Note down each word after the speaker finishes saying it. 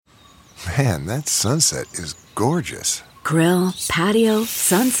Man, that sunset is gorgeous. Grill, patio,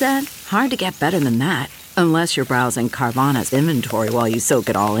 sunset. Hard to get better than that. Unless you're browsing Carvana's inventory while you soak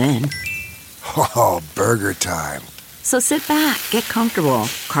it all in. Oh, burger time. So sit back, get comfortable.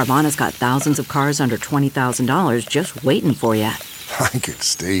 Carvana's got thousands of cars under $20,000 just waiting for you. I could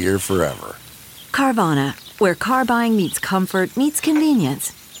stay here forever. Carvana, where car buying meets comfort meets convenience.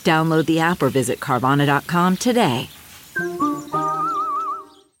 Download the app or visit Carvana.com today.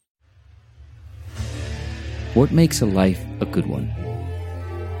 What makes a life a good one?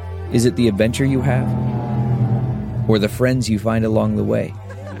 Is it the adventure you have? Or the friends you find along the way?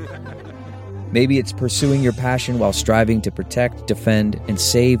 Maybe it's pursuing your passion while striving to protect, defend, and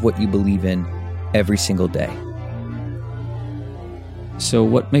save what you believe in every single day. So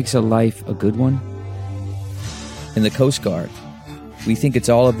what makes a life a good one? In the Coast Guard, we think it's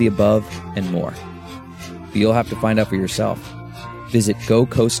all of the above and more. But you'll have to find out for yourself. Visit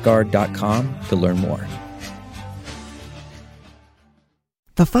gocoastguard.com to learn more.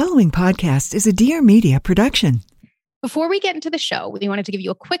 The following podcast is a Dear Media production. Before we get into the show, we wanted to give you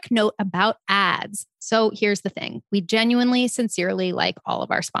a quick note about ads. So here's the thing. We genuinely, sincerely like all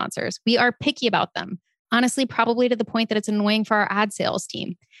of our sponsors. We are picky about them. Honestly, probably to the point that it's annoying for our ad sales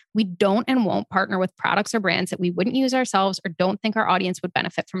team. We don't and won't partner with products or brands that we wouldn't use ourselves or don't think our audience would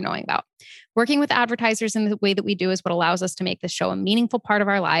benefit from knowing about. Working with advertisers in the way that we do is what allows us to make this show a meaningful part of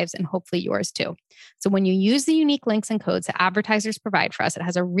our lives and hopefully yours too. So when you use the unique links and codes that advertisers provide for us, it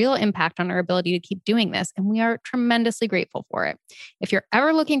has a real impact on our ability to keep doing this, and we are tremendously grateful for it. If you're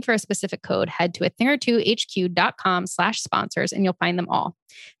ever looking for a specific code, head to athingertwohq.com/sponsors and you'll find them all.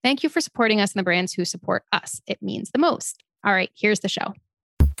 Thank you for supporting us and the brands who support us. It means the most. All right, here's the show.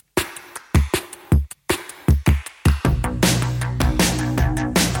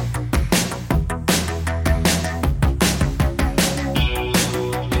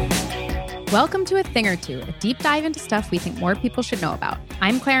 Welcome to A Thing or Two, a deep dive into stuff we think more people should know about.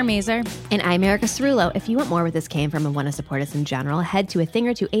 I'm Claire Mazer. And I'm Erica Cerullo. If you want more where this came from and want to support us in general, head to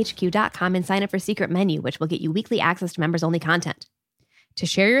athingertwohq.com and sign up for Secret Menu, which will get you weekly access to members-only content. To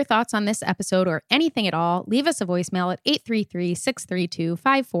share your thoughts on this episode or anything at all, leave us a voicemail at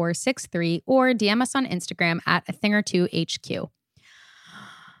 833-632-5463 or DM us on Instagram at athingertwohq.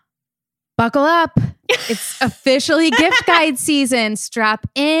 Buckle up. It's officially gift guide season. Strap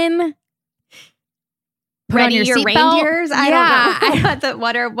in. Ready your reindeers? I don't know.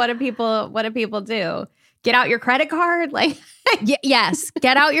 What do people do? Get out your credit card? Yes.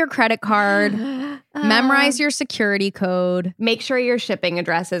 Get out your credit card. Memorize your security code. Make sure your shipping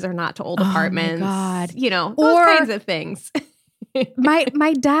addresses are not to old apartments. Oh my God. You know, those kinds of things.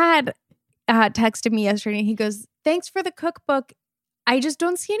 my dad texted me yesterday and he goes, "Thanks for the cookbook. I just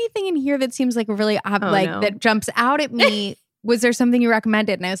don't see anything in here that seems like really that jumps out at me. Was there something you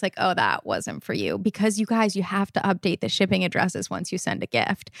recommended?" And I was like, "Oh, that wasn't for you." Because you guys, you have to update the shipping addresses once you send a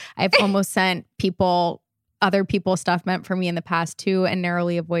gift. I've almost sent other people stuff meant for me in the past too and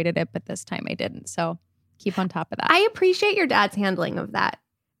narrowly avoided it, but this time I didn't. So keep on top of that. I appreciate your dad's handling of that.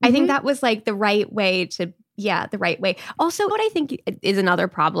 Mm-hmm. I think that was like the right way. Also, what I think is another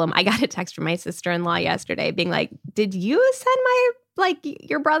problem, I got a text from my sister-in-law yesterday being like, "Did you send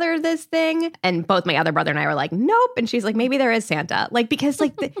your brother this thing?" And both my other brother and I were like, "Nope." And she's like, "Maybe there is Santa." Because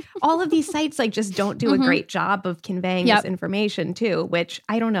all of these sites just don't do a great job of conveying this information too, which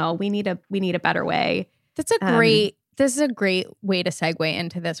I don't know. We need a better way. This is a great way to segue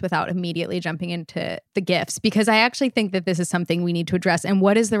into this without immediately jumping into the gifts, because I actually think that this is something we need to address. And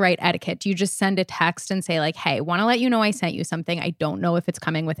what is the right etiquette? Do you just send a text and say "Hey, want to let you know I sent you something. I don't know if it's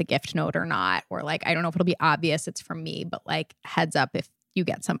coming with a gift note or not," or I don't know if it'll be obvious it's from me, but heads up if you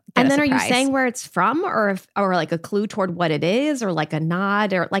get some. And then are you saying where it's from, or a clue toward what it is, or a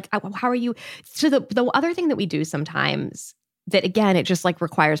nod, or how are you? So the other thing that we do sometimes, that again, it just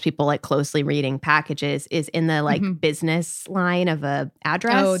requires people closely reading packages, is in the business line of a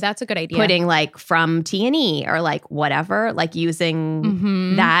address. Oh, that's a good idea. Putting from T&E or whatever,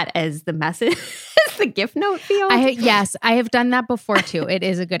 using that as the message, as the gift note field. Yes, I have done that before too. It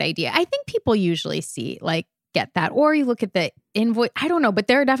is a good idea. I think people usually see get that, or you look at the invoice. I don't know, but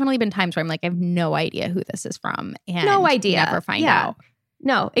there have definitely been times where I'm I have no idea who this is from, and no idea, never find out.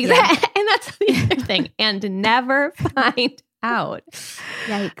 No, exactly, and that's the other thing, and never find out.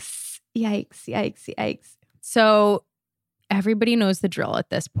 Yikes. So everybody knows the drill at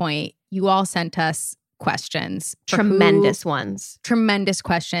this point. You all sent us questions. Tremendous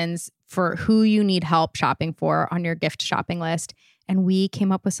questions for who you need help shopping for on your gift shopping list. And we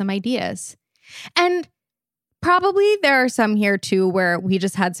came up with some ideas. And Probably there are some here too where we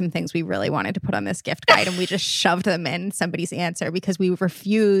just had some things we really wanted to put on this gift guide and we just shoved them in somebody's answer because we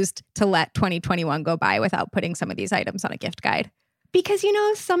refused to let 2021 go by without putting some of these items on a gift guide. Because,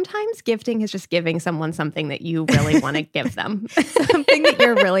 sometimes gifting is just giving someone something that you really want to give them. Something that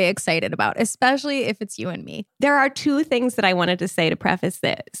you're really excited about, especially if it's you and me. There are two things that I wanted to say to preface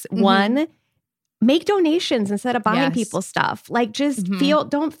this. One, make donations instead of buying people stuff. Like, just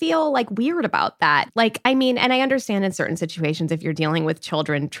don't feel like weird about that. Like, I mean, and I understand in certain situations, if you're dealing with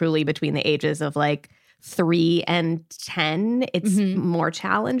children truly between the ages of like 3 and 10, it's more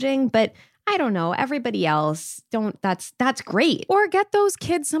challenging. But I don't know. Everybody else that's great. Or get those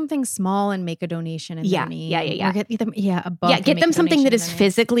kids something small and make a donation in their name. Yeah. Or get them a book. Get them something that is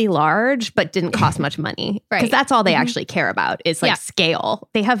physically large but didn't cost much money. Right. Because that's all they actually care about is like scale.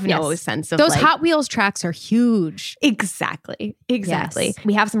 They have no sense of those Hot Wheels tracks are huge. Exactly. Yes.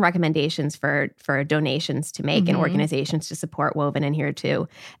 We have some recommendations for donations to make and organizations to support Woven in here too.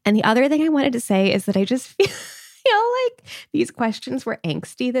 And the other thing I wanted to say is that I just feel like these questions were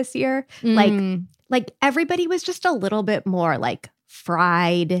angsty this year. Like everybody was just a little bit more like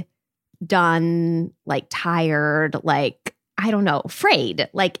fried, done, like tired, like, I don't know, frayed.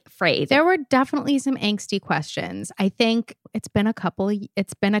 There were definitely some angsty questions. I think it's been a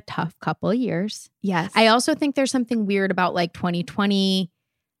tough couple of years. Yes. I also think there's something weird about like 2020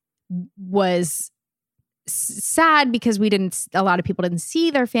 was sad because a lot of people didn't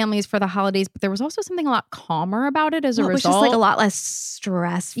see their families for the holidays, but there was also something a lot calmer about it as a result. It was just like a lot less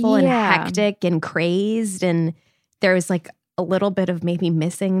stressful and hectic and crazed. And there was like a little bit of maybe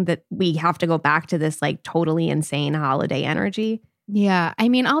missing that we have to go back to this like totally insane holiday energy. Yeah. I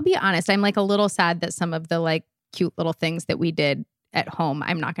mean, I'll be honest. I'm like a little sad that some of the like cute little things that we did at home,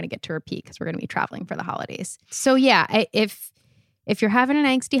 I'm not going to get to repeat because we're going to be traveling for the holidays. So yeah, if you're having an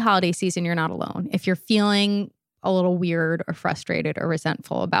angsty holiday season, you're not alone. If you're feeling a little weird or frustrated or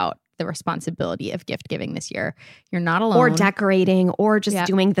resentful about the responsibility of gift giving this year, you're not alone. Or decorating or just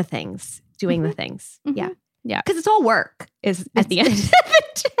doing the things. Yeah. Yeah. Because it's all work at the end of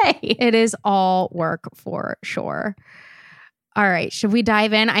the day. It is all work for sure. All right. Should we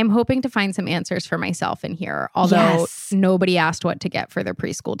dive in? I'm hoping to find some answers for myself in here, although nobody asked what to get for their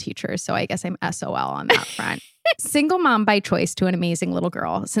preschool teachers. So I guess I'm SOL on that front. Single mom by choice to an amazing little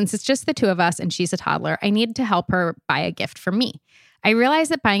girl. Since it's just the two of us and she's a toddler, I needed to help her buy a gift for me. I realize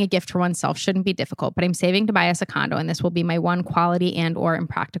that buying a gift for oneself shouldn't be difficult, but I'm saving to buy us a condo, and this will be my one quality and or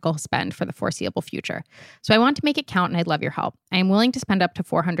impractical spend for the foreseeable future. So I want to make it count, and I'd love your help. I am willing to spend up to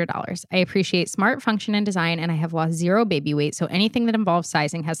 $400. I appreciate smart function and design, and I have lost 0 baby weight, so anything that involves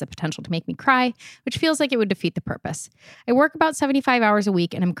sizing has the potential to make me cry, which feels like it would defeat the purpose. I work about 75 hours a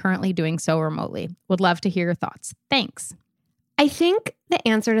week, and I'm currently doing so remotely. Would love to hear your thoughts. Thanks. I think the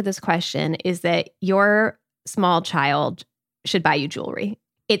answer to this question is that your small child should buy you jewelry.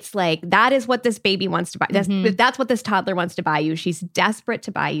 It's like, that is what this baby wants to buy. That's what this toddler wants to buy you. She's desperate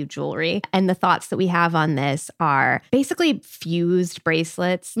to buy you jewelry. And the thoughts that we have on this are basically fused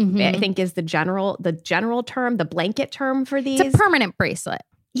bracelets, I think is the general term, the blanket term for these. It's a permanent bracelet.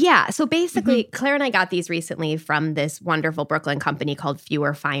 Yeah. So basically, Claire and I got these recently from this wonderful Brooklyn company called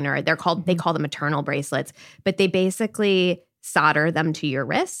Fewer Finer. They call them maternal bracelets, but they basically solder them to your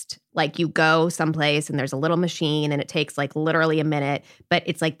wrist. Like you go someplace and there's a little machine and it takes like literally a minute, but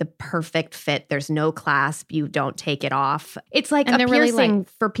it's like the perfect fit. There's no clasp. You don't take it off. It's like a piercing really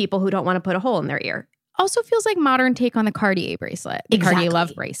for people who don't want to put a hole in their ear. Also feels like modern take on the Cartier bracelet, the Cartier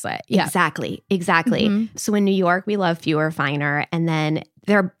Love bracelet. Yeah. Exactly. So in New York, we love Fewer Finer. And then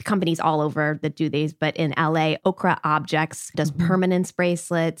there are companies all over that do these, but in LA, Okra Objects does permanence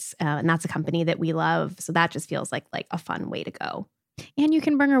bracelets. And that's a company that we love. So that just feels like a fun way to go. And you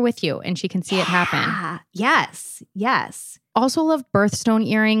can bring her with you and she can see it happen. Yes. Also love birthstone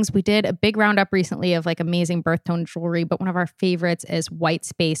earrings. We did a big roundup recently of like amazing birthstone jewelry, but one of our favorites is White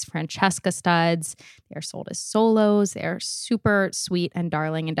Space Francesca studs. They are sold as solos. They are super sweet and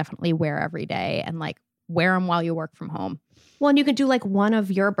darling and definitely wear every day and like wear them while you work from home. Well, and you could do like one of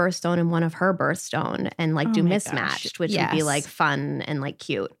your birthstone and one of her birthstone and like do mismatched, which would be like fun and like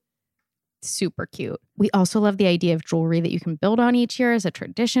cute. Super cute. We also love the idea of jewelry that you can build on each year as a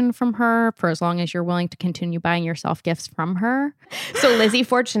tradition from her for as long as you're willing to continue buying yourself gifts from her. So Lizzie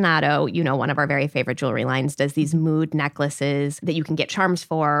Fortunato, one of our very favorite jewelry lines, does these mood necklaces that you can get charms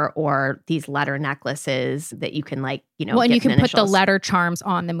for, or these letter necklaces that you can like, well, and you can put the letter charms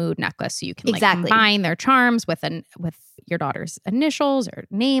on the mood necklace so you can like combine their charms with your daughter's initials or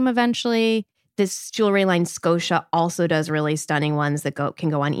name eventually. This jewelry line, Scotia, also does really stunning ones that can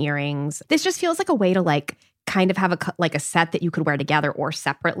go on earrings. This just feels like a way to like kind of have a set that you could wear together or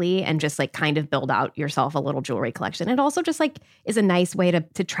separately and just like kind of build out yourself a little jewelry collection. It also just like is a nice way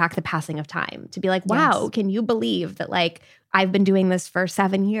to track the passing of time, to be like, wow, can you believe that like I've been doing this for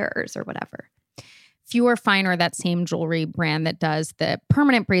 7 years or whatever. Fewer Finer, that same jewelry brand that does the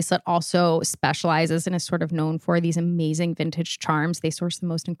permanent bracelet, also specializes and is sort of known for these amazing vintage charms. They source the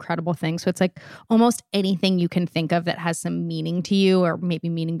most incredible things. So it's like almost anything you can think of that has some meaning to you, or maybe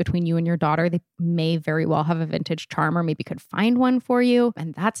meaning between you and your daughter, they may very well have a vintage charm, or maybe could find one for you.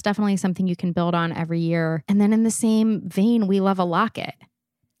 And that's definitely something you can build on every year. And then in the same vein, we love a locket.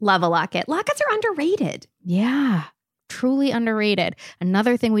 Love a locket. Lockets are underrated. Yeah. Truly underrated.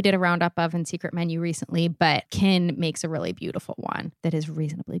 Another thing we did a roundup of in Secret Menu recently, but Kin makes a really beautiful one that is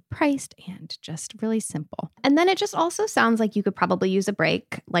reasonably priced and just really simple. And then it just also sounds like you could probably use a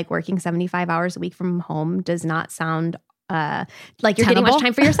break. Like working 75 hours a week from home does not sound like you're getting much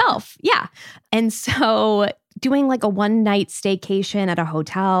time for yourself. Yeah. And so doing like a one-night staycation at a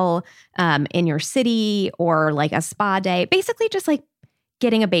hotel in your city, or like a spa day, basically just like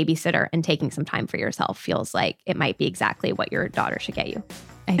getting a babysitter and taking some time for yourself feels like it might be exactly what your daughter should get you.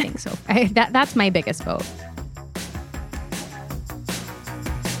 I think so. That's my biggest vote.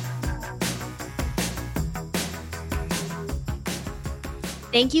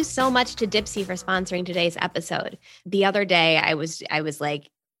 Thank you so much to Dipsea for sponsoring today's episode. The other day, I was like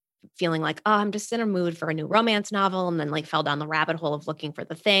feeling like, oh, I'm just in a mood for a new romance novel, and then like fell down the rabbit hole of looking for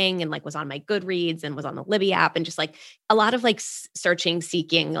the thing, and like was on my Goodreads and was on the Libby app, and just like a lot of like searching,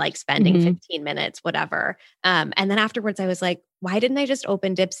 seeking, like spending 15 minutes, whatever. And then afterwards I was like, why didn't I just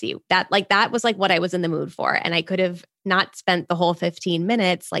open Dipsea? That was like what I was in the mood for. And I could have not spent the whole 15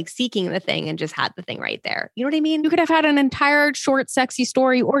 minutes like seeking the thing and just had the thing right there. You know what I mean? You could have had an entire short, sexy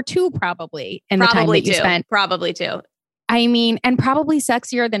story or two probably in the time that you spent. Probably two. I mean, and probably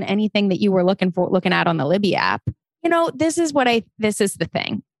sexier than anything that you were looking at on the Libby app. You know, this is the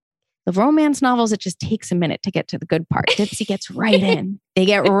thing. The romance novels, it just takes a minute to get to the good part. Dipsea gets right in. They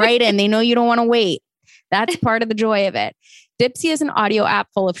get right in. They know you don't want to wait. That's part of the joy of it. Dipsea is an audio app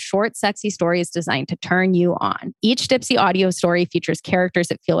full of short, sexy stories designed to turn you on. Each Dipsea audio story features characters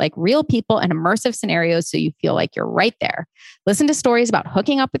that feel like real people and immersive scenarios, so you feel like you're right there. Listen to stories about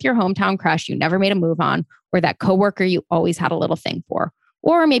hooking up with your hometown crush you never made a move on, or that coworker you always had a little thing for.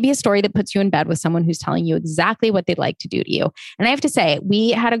 Or maybe a story that puts you in bed with someone who's telling you exactly what they'd like to do to you. And I have to say,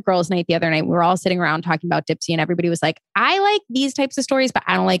 we had a girls' night the other night. We were all sitting around talking about Dipsea, and everybody was like, I like these types of stories, but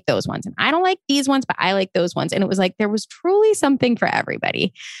I don't like those ones. And I don't like these ones, but I like those ones. And it was like, there was truly something for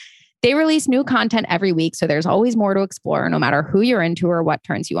everybody. They release new content every week, so there's always more to explore, no matter who you're into or what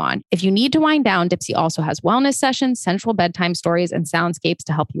turns you on. If you need to wind down, Dipsea also has wellness sessions, sensual bedtime stories, and soundscapes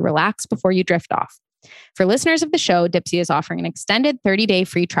to help you relax before you drift off. For listeners of the show, Dipsea is offering an extended 30-day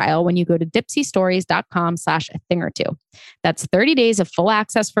free trial when you go to dipseastories.com/a-thing-or-two. That's 30 days of full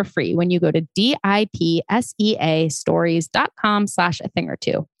access for free when you go to DIPSEA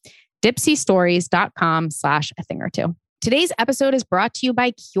stories.com/a-thing-or-two. dipseastories.com/a-thing-or-two. Today's episode is brought to you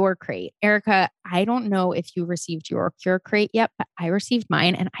by CureCrate. Erica, I don't know if you received your CureCrate yet, but I received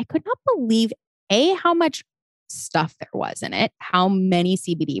mine, and I could not believe how much stuff there was in it, how many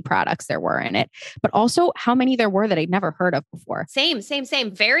CBD products there were in it, but also how many there were that I'd never heard of before. Same.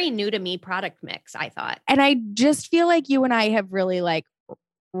 Very new to me product mix, I thought. And I just feel like you and I have really like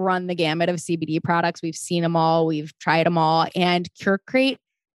run the gamut of CBD products. We've seen them all. We've tried them all. And CureCrate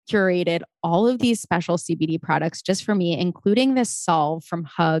curated all of these special CBD products just for me, including this Solve from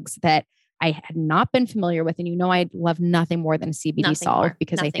Hugs that I had not been familiar with. And you know, I love nothing more than a CBD Solve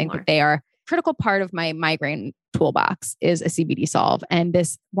because I think that they are a critical part of my migraine toolbox is a CBD Solve. And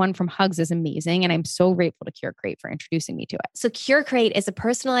this one from Hugs is amazing. And I'm so grateful to CureCrate for introducing me to it. So CureCrate is a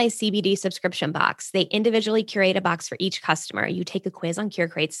personalized CBD subscription box. They individually curate a box for each customer. You take a quiz on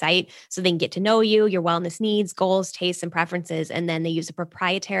CureCrate's site so they can get to know you, your wellness needs, goals, tastes, and preferences. And then they use a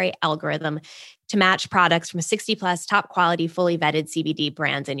proprietary algorithm to match products from 60 plus top quality, fully vetted CBD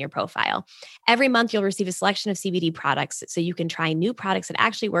brands in your profile. Every month, you'll receive a selection of CBD products so you can try new products that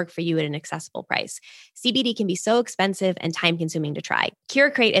actually work for you at an accessible price. CBD can be so expensive and time consuming to try.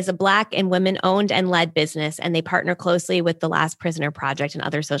 CureCrate is a Black and women owned and led business, and they partner closely with the Last Prisoner Project and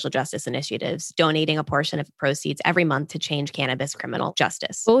other social justice initiatives, donating a portion of the proceeds every month to change cannabis criminal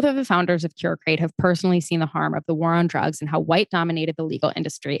justice. Both of the founders of CureCrate have personally seen the harm of the war on drugs and how white dominated the legal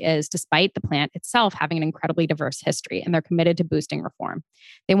industry is, despite the plant itself having an incredibly diverse history, and they're committed to boosting reform.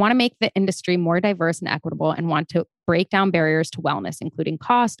 They want to make the industry more diverse and equitable and want to break down barriers to wellness, including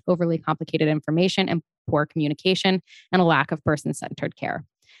cost, overly complicated information, and poor communication, and a lack of person-centered care.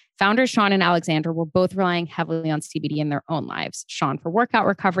 Founders Sean and Alexandra were both relying heavily on CBD in their own lives. Sean for workout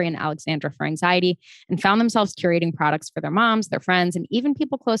recovery and Alexandra for anxiety, and found themselves curating products for their moms, their friends, and even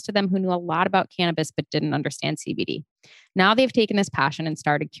people close to them who knew a lot about cannabis but didn't understand CBD. Now they've taken this passion and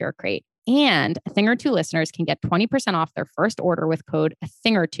started CureCrate. And A Thing or Two listeners can get 20% off their first order with code A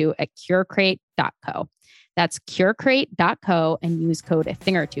Thing or Two at curecrate.co. That's curecrate.co and use code A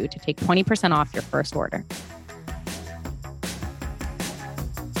Thing or Two to take 20% off your first order.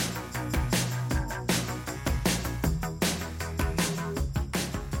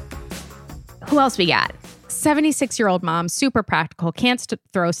 Who else we got? 76-year-old mom, super practical, can't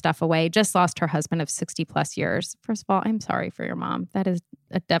throw stuff away, just lost her husband of 60 plus years. First of all, I'm sorry for your mom. That is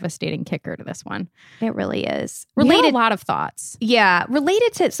a devastating kicker to this one. It really is. Related, a lot of thoughts. Yeah.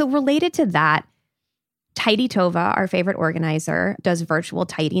 Related to that, Tidy Tova, our favorite organizer, does virtual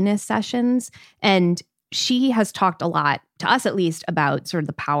tidiness sessions. And she has talked a lot, to us at least, about sort of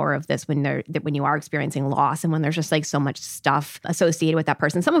the power of this when you are experiencing loss and when there's just like so much stuff associated with that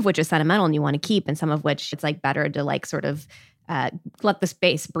person, some of which is sentimental and you want to keep, and some of which it's like better to like sort of let the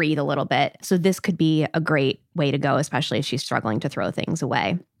space breathe a little bit. So this could be a great way to go, especially if she's struggling to throw things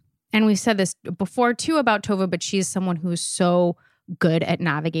away. And we said this before too about Tova, but she's someone who's so good at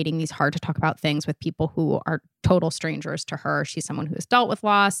navigating these hard to talk about things with people who are total strangers to her. She's someone who has dealt with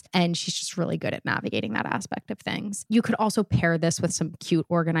loss, and she's just really good at navigating that aspect of things. You could also pair this with some cute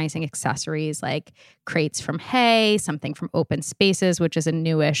organizing accessories like crates from Hay, something from Open Spaces, which is a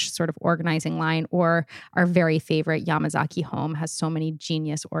newish sort of organizing line, or our very favorite Yamazaki Home has so many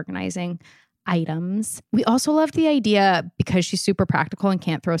genius organizing items. We also love the idea, because she's super practical and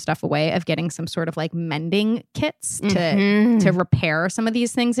can't throw stuff away, of getting some sort of like mending kits to repair some of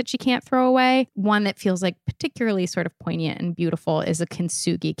these things that she can't throw away. One that feels like particularly sort of poignant and beautiful is a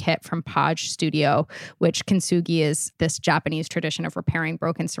kintsugi kit from Podge Studio, which kintsugi is this Japanese tradition of repairing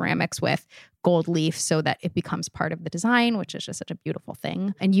broken ceramics with gold leaf so that it becomes part of the design, which is just such a beautiful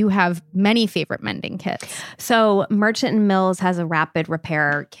thing. And you have many favorite mending kits. So Merchant and Mills has a rapid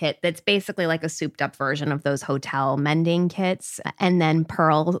repair kit that's basically like a souped up version of those hotel mending kits. And then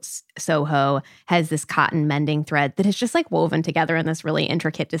Pearl Soho has this cotton mending thread that is just like woven together in this really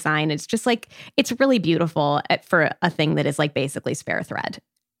intricate design. It's just like, it's really beautiful for a thing that is like basically spare thread.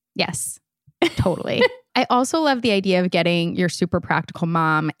 Yes, totally. I also love the idea of getting your super practical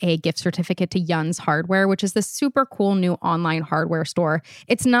mom a gift certificate to Yun's Hardware, which is this super cool new online hardware store.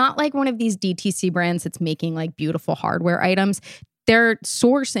 It's not like one of these DTC brands that's making like beautiful hardware items. They're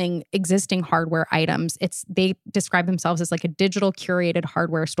sourcing existing hardware items. They describe themselves as like a digital curated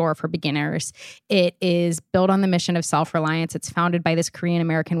hardware store for beginners. It is built on the mission of self-reliance. It's founded by this Korean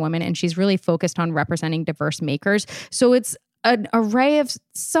American woman, and she's really focused on representing diverse makers. So it's an array of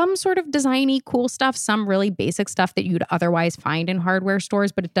some sort of designy, cool stuff, some really basic stuff that you'd otherwise find in hardware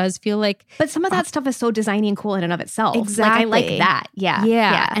stores, but it does feel like... But some of that stuff is so designy and cool in and of itself. Exactly. Like, I like that.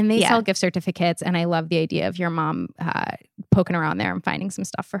 Yeah. And they sell gift certificates, and I love the idea of your mom poking around there and finding some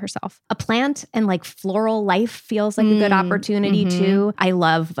stuff for herself. A plant and like floral life feels like a good opportunity too. I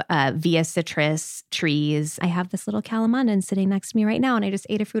love Via Citrus trees. I have this little calamandan sitting next to me right now, and I just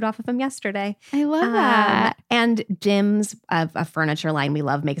ate a fruit off of him yesterday. I love that. And Dim's, a furniture line we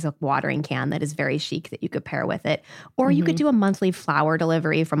love, makes a watering can that is very chic that you could pair with it. Or you could do a monthly flower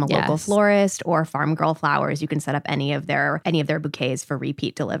delivery from a local florist or Farm Girl Flowers. You can set up any of their bouquets for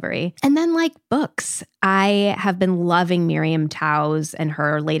repeat delivery. And then like books. I have been loving Miriam Tao's, and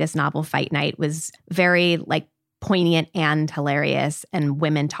her latest novel, Fight Night, was very like poignant and hilarious, and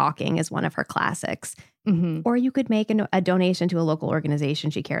Women Talking is one of her classics. Or you could make a donation to a local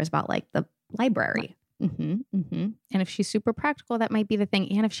organization she cares about, like the library. And if she's super practical, that might be the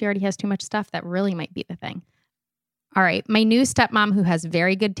thing. And if she already has too much stuff, that really might be the thing. All right. My new stepmom, who has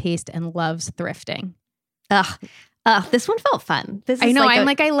very good taste and loves thrifting. This one felt fun. I know.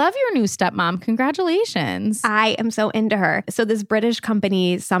 I love your new stepmom. Congratulations. I am so into her. So this British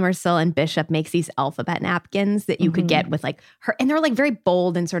company, Summersill and Bishop, makes these alphabet napkins that you could get with like her. And they're like very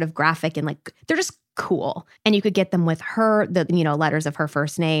bold and sort of graphic, and like they're just cool. And you could get them with her, the letters of her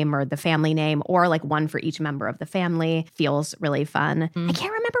first name or the family name, or like one for each member of the family. Feels really fun. I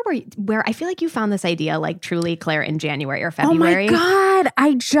can't remember where I feel like you found this idea, like truly, Claire, in January or February. Oh my God.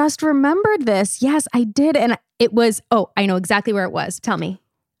 I just remembered this. Yes, I did. And it was, I know exactly where it was. Tell me.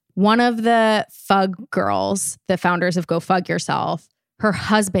 One of the Fug girls, the founders of Go Fug Yourself, her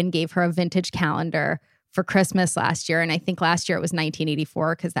husband gave her a vintage calendar for Christmas last year. And I think last year it was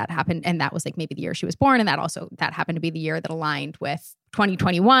 1984 because that happened. And that was like maybe the year she was born. And that happened to be the year that aligned with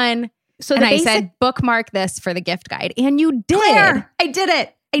 2021. So I said, bookmark this for the gift guide. And you did. Claire, I did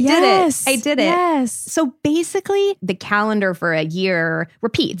it. I did it. Yes. So basically, the calendar for a year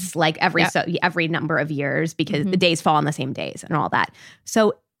repeats like every number of years because the days fall on the same days and all that.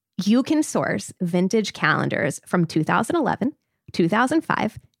 So you can source vintage calendars from 2011,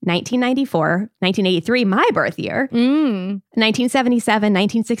 2005, 1994, 1983, my birth year, 1977,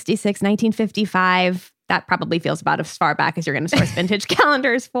 1966, 1955. That probably feels about as far back as you're going to source vintage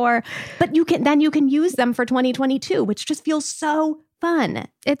calendars for. But you can use them for 2022, which just feels so fun.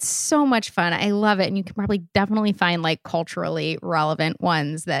 It's so much fun. I love it. And you can probably definitely find like culturally relevant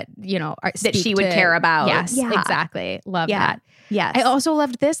ones that, that she would care about. Yes, exactly. Love that. Yes. I also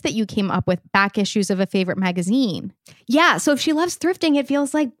loved this that you came up with, back issues of a favorite magazine. Yeah. So if she loves thrifting, it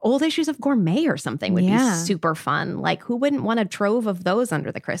feels like old issues of Gourmet or something would be super fun. Like, who wouldn't want a trove of those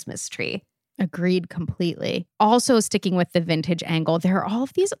under the Christmas tree? Agreed completely. Also sticking with the vintage angle, there are all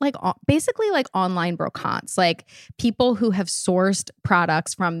of these basically like online brocantes, like people who have sourced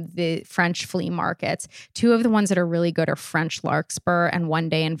products from the French flea markets. Two of the ones that are really good are French Larkspur and One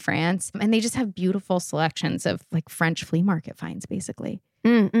Day in France. And they just have beautiful selections of like French flea market finds, basically.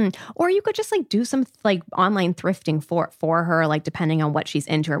 Or you could just like do some like online thrifting for her, like depending on what she's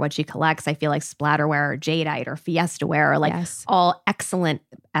into or what she collects. I feel like Splatterware or Jadeite or Fiestaware are like all excellent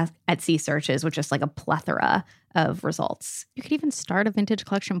Etsy searches with just like a plethora of results. You could even start a vintage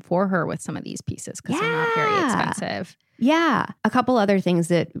collection for her with some of these pieces because they're not very expensive. Yeah. A couple other things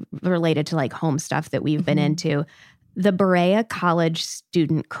that related to like home stuff that we've been into. The Berea College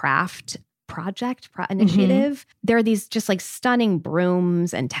Student Craft initiative. There are these just like stunning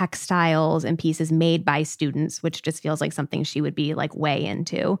brooms and textiles and pieces made by students, which just feels like something she would be like way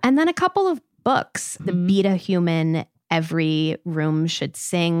into. And then a couple of books, the Beta Human, Every Room Should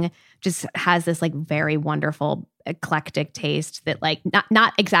Sing, just has this like very wonderful eclectic taste that like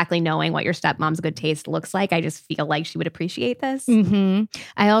not exactly knowing what your stepmom's good taste looks like. I just feel like she would appreciate this.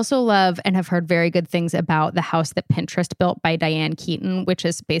 I also love and have heard very good things about The House That Pinterest Built by Diane Keaton, which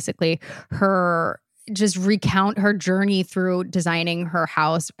is basically her just recount her journey through designing her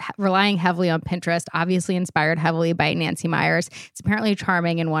house, relying heavily on Pinterest, obviously inspired heavily by Nancy Meyers. It's apparently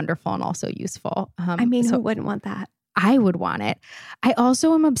charming and wonderful and also useful. Who wouldn't want that? I would want it. I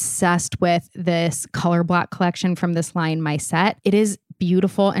also am obsessed with this color block collection from this line, My Set. It is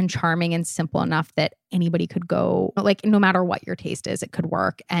beautiful and charming and simple enough that anybody could go, like, no matter what your taste is, it could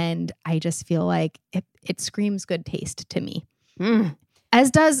work. And I just feel like it screams good taste to me.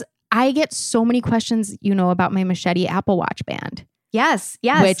 As does, I get so many questions, about my Machete Apple Watch band. Yes.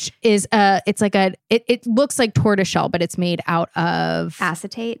 Which is it looks like tortoiseshell, but it's made out of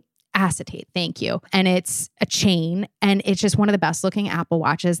acetate, thank you. And it's a chain, and it's just one of the best looking Apple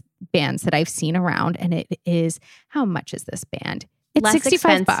Watches bands that I've seen around. And it is, how much is this band? It's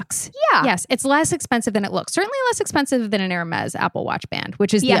 $65. Yeah. Yes, it's less expensive than it looks. Certainly less expensive than an Hermes Apple Watch band,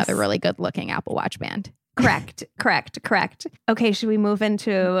 which is the other really good looking Apple Watch band. Correct. Okay, should we move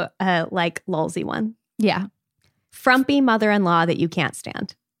into a like lulzy one? Yeah. Frumpy mother-in-law that you can't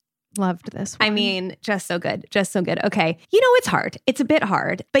stand. Loved this one. I mean, just so good. Okay. It's hard. It's a bit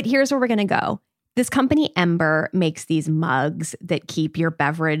hard, but here's where we're going to go. This company, Ember, makes these mugs that keep your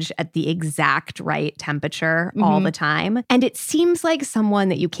beverage at the exact right temperature all the time. And it seems like someone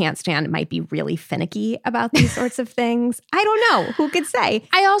that you can't stand might be really finicky about these sorts of things. I don't know. Who could say?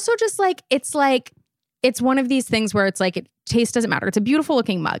 I also just it's one of these things where it's like, taste doesn't matter. It's a beautiful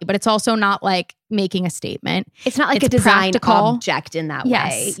looking mug, but it's also not like making a statement. It's not like a design object in that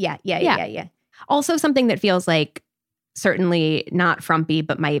way. Yeah. Also something that feels like certainly not frumpy,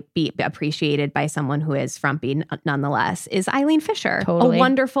 but might be appreciated by someone who is frumpy nonetheless, is Eileen Fisher. Totally. A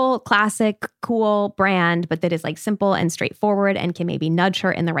wonderful, classic, cool brand, but that is like simple and straightforward and can maybe nudge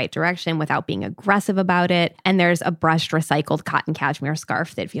her in the right direction without being aggressive about it. And there's a brushed recycled cotton cashmere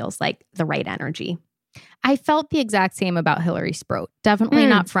scarf that feels like the right energy. I felt the exact same about Hillary Sproat. Definitely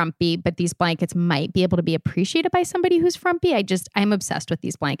not frumpy, but these blankets might be able to be appreciated by somebody who's frumpy. I'm obsessed with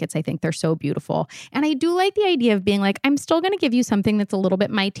these blankets. I think they're so beautiful. And I do like the idea of being like, I'm still going to give you something that's a little bit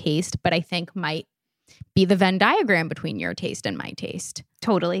my taste, but I think might be the Venn diagram between your taste and my taste.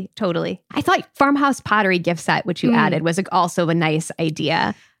 Totally. I thought Farmhouse Pottery gift set, which you added, was also a nice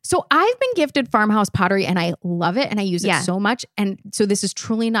idea. So I've been gifted Farmhouse Pottery and I love it and I use it so much. And so this is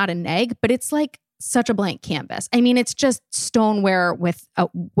truly not a neg, but it's like such a blank canvas. I mean, it's just stoneware with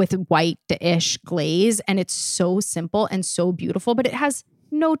white-ish glaze, and it's so simple and so beautiful, but it has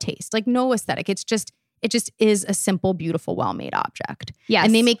no taste, like no aesthetic. It just is a simple, beautiful, well-made object. Yes.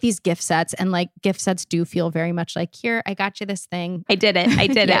 And they make these gift sets, and like gift sets do feel very much like, here, I got you this thing. I did it. I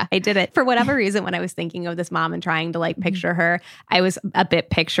did it. For whatever reason, when I was thinking of this mom and trying to like picture her, I was a bit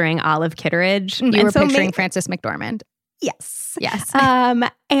picturing Olive Kitteridge. You were picturing Frances McDormand. Yes. Yes.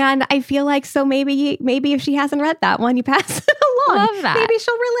 And I feel like so maybe if she hasn't read that one, you pass it along. Love that. Maybe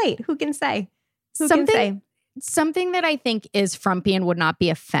she'll relate. Who can say? Something that I think is frumpy and would not be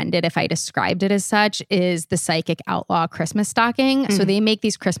offended if I described it as such is the Psychic Outlaw Christmas stocking. So they make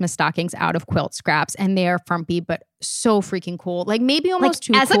these Christmas stockings out of quilt scraps and they are frumpy, but so freaking cool. Like maybe almost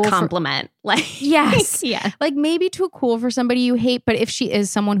too as cool a compliment. Yes. Yeah. Like maybe too cool for somebody you hate, but if she is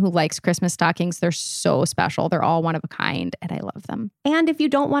someone who likes Christmas stockings, they're so special. They're all one of a kind and I love them. And if you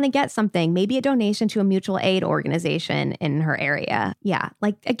don't want to get something, maybe a donation to a mutual aid organization in her area. Yeah.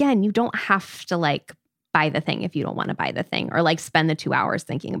 Like again, you don't have to buy the thing if you don't want to buy the thing or spend the 2 hours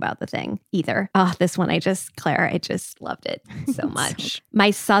thinking about the thing either. Oh, this one, Claire, I just loved it so much.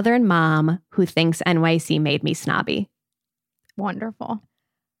 My Southern mom who thinks NYC made me snobby. Wonderful.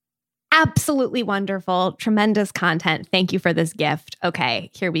 Absolutely wonderful. Tremendous content. Thank you for this gift. Okay,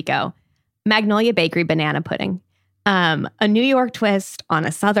 here we go. Magnolia Bakery banana pudding. A New York twist on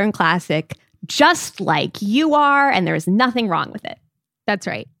a Southern classic, just like you are, and there's nothing wrong with it. That's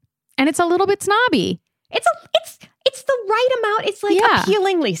right. And it's a little bit snobby. It's the right amount. It's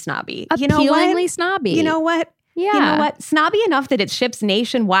appealingly snobby. Appealingly snobby. You know what? Yeah. You know what? Snobby enough that it ships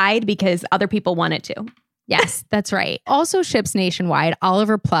nationwide because other people want it to. Yes, that's right. Also ships nationwide.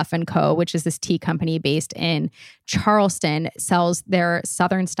 Oliver Pluff & Co., which is this tea company based in Charleston, sells their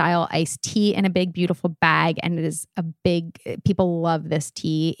Southern style iced tea in a big, beautiful bag. And it is people love this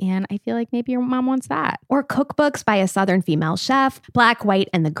tea. And I feel like maybe your mom wants that. Or cookbooks by a Southern female chef, Black, White,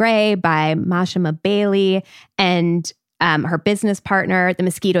 and the Gray by Mashima Bailey, and her business partner, the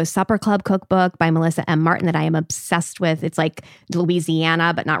Mosquito Supper Club cookbook by Melissa M. Martin that I am obsessed with. It's like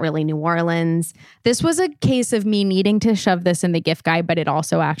Louisiana, but not really New Orleans. This was a case of me needing to shove this in the gift guide, but it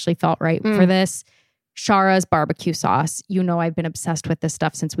also actually felt right for this. Shara's barbecue sauce. You know, I've been obsessed with this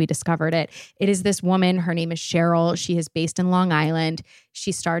stuff since we discovered it. It is this woman. Her name is Cheryl. She is based in Long Island.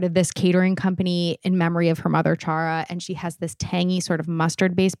 She started this catering company in memory of her mother, Chara. And she has this tangy sort of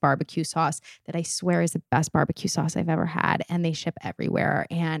mustard-based barbecue sauce that I swear is the best barbecue sauce I've ever had. And they ship everywhere.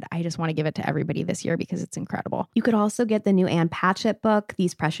 And I just want to give it to everybody this year because it's incredible. You could also get the new Ann Patchett book,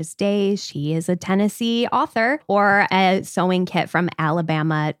 These Precious Days. She is a Tennessee author, or a sewing kit from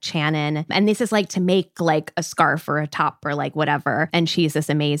Alabama Channon. And this is to make a scarf or a top or whatever. And she's this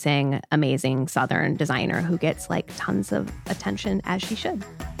amazing, amazing Southern designer who gets tons of attention as she should.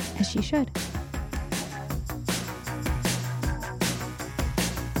 As she should.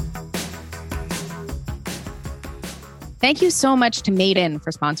 Thank you so much to Made In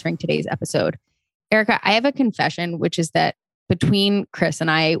for sponsoring today's episode. Erica, I have a confession, which is that between Chris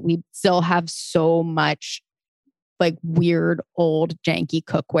and I, we still have so much weird, old, janky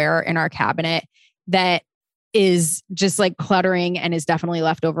cookware in our cabinet that is just cluttering and is definitely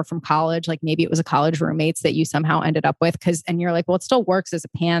left over from college. Maybe it was a college roommates that you somehow ended up with and you're well, it still works as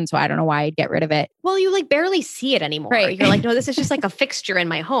a pan. So I don't know why I'd get rid of it. Well, you barely see it anymore. Right. You're no, this is just a fixture in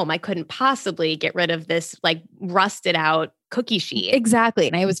my home. I couldn't possibly get rid of this rusted out cookie sheet. Exactly.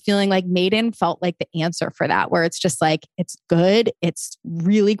 And I was feeling Made In felt like the answer for that, where it's just it's good. It's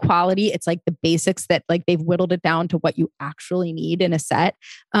really quality. It's the basics that they've whittled it down to what you actually need in a set.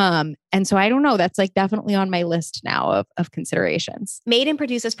 And so I don't know, that's definitely on my list now of considerations. Made In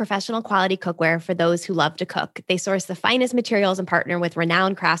produces professional quality cookware for those who love to cook. They source the finest materials and partner with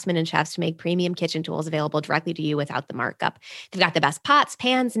renowned craftsmen and chefs to make premium kitchen tools available directly to you without the markup. They've got the best pots,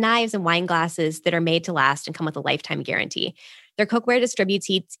 pans, knives, and wine glasses that are made to last and come with a lifetime guarantee. Their cookware distributes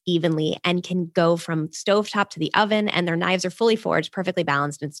heat evenly and can go from stovetop to the oven, and their knives are fully forged, perfectly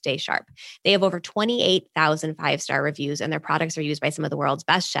balanced, and stay sharp. They have over 28,000 five-star reviews, and their products are used by some of the world's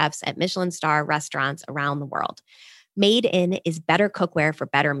best chefs at Michelin star restaurants around the world. Made In is better cookware for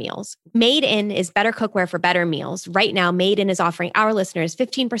better meals. Made In is better cookware for better meals. Right now, Made In is offering our listeners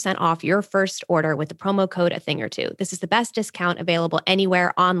 15% off your first order with the promo code A Thing or Two. This is the best discount available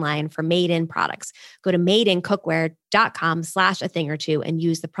anywhere online for Made In products. Go to madeincookware.com/A Thing or Two and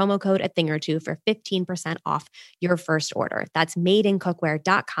use the promo code A Thing or Two for 15% off your first order. That's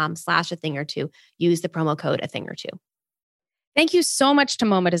madeincookware.com/A Thing or Two. Use the promo code A Thing or Two. Thank you so much to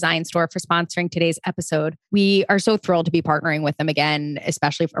MoMA Design Store for sponsoring today's episode. We are so thrilled to be partnering with them again,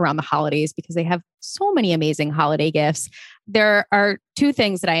 especially around the holidays, because they have so many amazing holiday gifts. There are two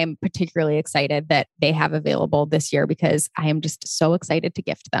things that I am particularly excited that they have available this year because I am just so excited to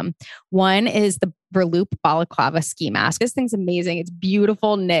gift them. One is the Verloop Balaclava Ski Mask. This thing's amazing. It's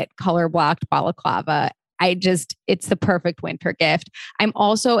beautiful, knit, color blocked balaclava. It's the perfect winter gift. I'm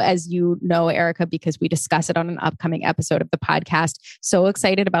also, as you know, Erica, because we discuss it on an upcoming episode of the podcast, so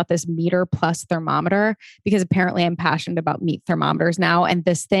excited about this Meter Plus thermometer because apparently I'm passionate about meat thermometers now. And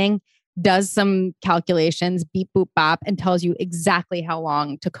this thing does some calculations, beep, boop, bop, and tells you exactly how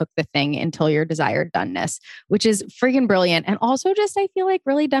long to cook the thing until your desired doneness, which is friggin' brilliant. And also just, I feel like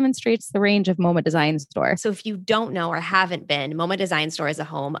really demonstrates the range of MoMA Design Store. So if you don't know or haven't been, MoMA Design Store is a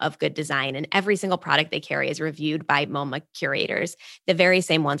home of good design, and every single product they carry is reviewed by MoMA curators, the very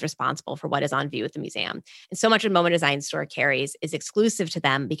same ones responsible for what is on view at the museum. And so much of MoMA Design Store carries is exclusive to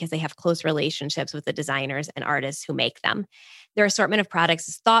them because they have close relationships with the designers and artists who make them. Their assortment of products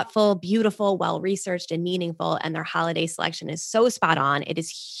is thoughtful, beautiful, well-researched, and meaningful, and their holiday selection is so spot on. It is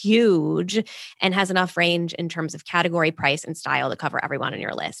huge and has enough range in terms of category, price, and style to cover everyone on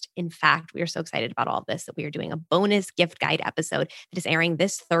your list. In fact, we are so excited about all of this that we are doing a bonus gift guide episode that is airing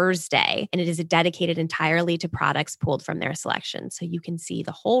this Thursday, and it is dedicated entirely to products pulled from their selection. So you can see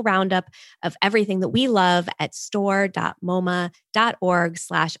the whole roundup of everything that we love at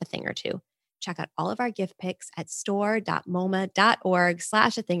store.moma.org/a-thing-or-two. Check out all of our gift picks at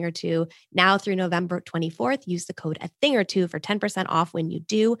store.moma.org/a-thing-or-two. Now through November 24th, use the code a-thing-or-two for 10% off when you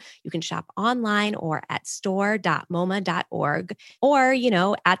do. You can shop online or at store.moma.org or,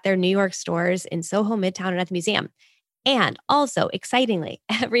 at their New York stores in Soho, Midtown, and at the museum. And also, excitingly,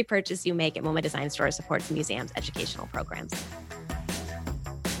 every purchase you make at MoMA Design Store supports the museum's educational programs.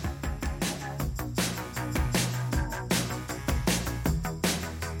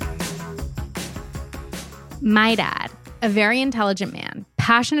 My dad, a very intelligent man,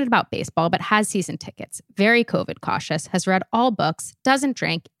 passionate about baseball, but has season tickets, very COVID cautious, has read all books, doesn't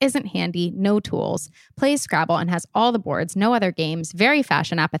drink, isn't handy, no tools, plays Scrabble and has all the boards, no other games, very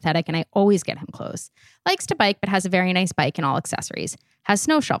fashion apathetic, and I always get him clothes. Likes to bike, but has a very nice bike and all accessories. Has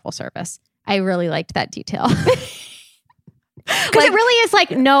snow shovel service. I really liked that detail. Because it really is like,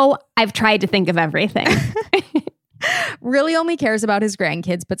 no, I've tried to think of everything. Really only cares about his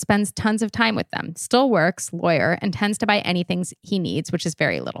grandkids, but spends tons of time with them. Still works, lawyer, and tends to buy anything he needs, which is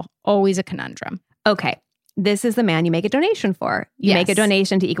very little. Always a conundrum. Okay. This is the man you make a donation for. You make a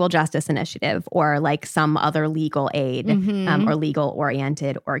donation to Equal Justice Initiative or like some other legal aid or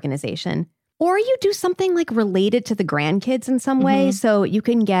legal-oriented organization. Or you do something like related to the grandkids in some way. So you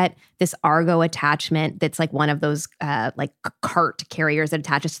can get this Argo attachment that's like one of those like cart carriers that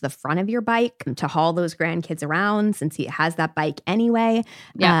attaches to the front of your bike to haul those grandkids around since he has that bike anyway.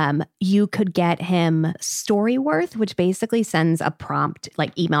 Yeah. You could get him Storyworth, which basically sends a prompt,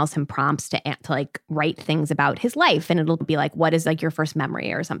 like emails him prompts to like write things about his life. And it'll be like, what is like your first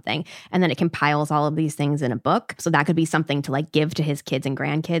memory or something? And then it compiles all of these things in a book. So that could be something to like give to his kids and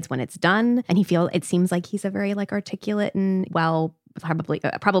grandkids when it's done. And it seems like he's a very like articulate and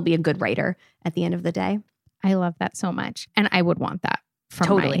probably a good writer at the end of the day. I love that so much. And I would want that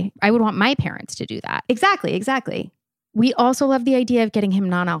from I would want my parents to do that. Exactly. We also love the idea of getting him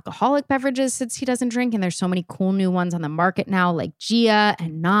non-alcoholic beverages since he doesn't drink. And there's so many cool new ones on the market now, like Gia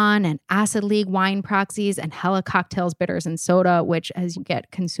and Non and Acid League wine proxies and Hella Cocktails, bitters, and soda, which as you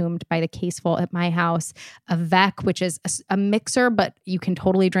get consumed by the caseful at my house. Avec, which is a mixer, but you can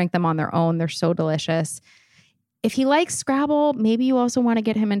totally drink them on their own. They're so delicious. If he likes Scrabble, maybe you also want to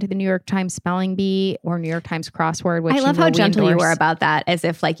get him into the New York Times Spelling Bee or New York Times Crossword. Which I love how gentle you were about that, as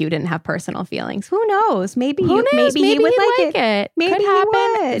if like you didn't have personal feelings. Who knows? Maybe he would like it. Maybe could he happen.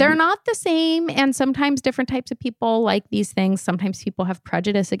 would. They're not the same, and sometimes different types of people like these things. Sometimes people have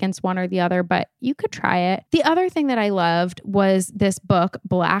prejudice against one or the other, but you could try it. The other thing that I loved was this book,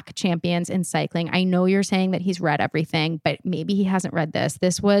 Black Champions in Cycling. I know you're saying that he's read everything, but maybe he hasn't read this.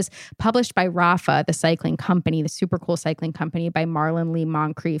 This was published by Rapha, the cycling company, the super cool cycling company, by Marlon Lee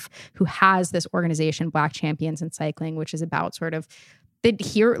Moncrief, who has this organization, Black Champions in Cycling, which is about sort of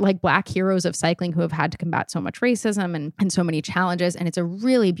Black heroes of cycling who have had to combat so much racism and so many challenges. And it's a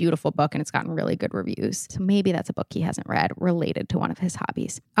really beautiful book and it's gotten really good reviews. So maybe that's a book he hasn't read related to one of his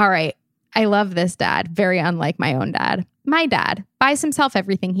hobbies. All right. I love this dad. Very unlike my own dad. My dad buys himself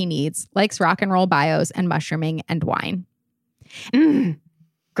everything he needs, likes rock and roll bios and mushrooming and wine.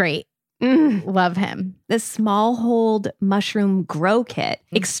 Great. Love him. The small hold mushroom grow kit,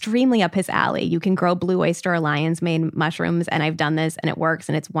 extremely up his alley. You can grow Blue Oyster Lion's made mushrooms, and I've done this and it works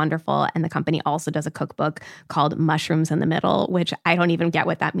and it's wonderful. And the company also does a cookbook called Mushrooms in the Middle, which I don't even get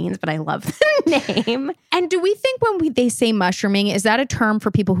what that means, but I love the name. And do we think when they say mushrooming, is that a term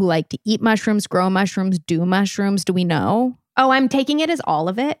for people who like to eat mushrooms, grow mushrooms, do mushrooms? Do we know? Oh, I'm taking it as all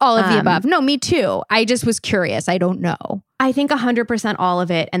of it. All of the above. No, me too. I just was curious. I don't know. I think 100% all of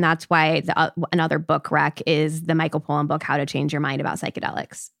it. And that's why another book rec is the Michael Pollan book, How to Change Your Mind About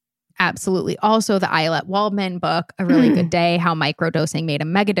Psychedelics. Absolutely. Also, the Eilert Waldman book, A Really Good Day, How Microdosing Made a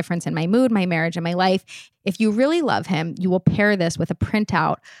Mega Difference in My Mood, My Marriage, and My Life. If you really love him, you will pair this with a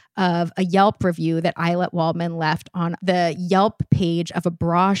printout of a Yelp review that Eilert Waldman left on the Yelp page of a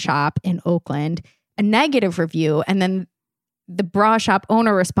bra shop in Oakland, a negative review. And then the bra shop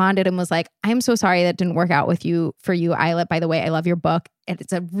owner responded and was like, I'm so sorry that didn't work out for you, Eilert. By the way, I love your book. And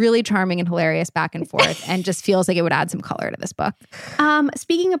it's a really charming and hilarious back and forth and just feels like it would add some color to this book.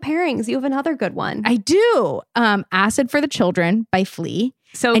 Speaking of pairings, you have another good one. I do. Acid for the Children by Flea.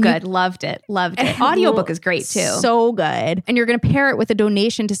 So and good. Loved it. Audiobook is great too. So good. And you're going to pair it with a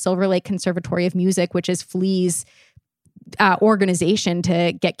donation to Silver Lake Conservatory of Music, which is Flea's organization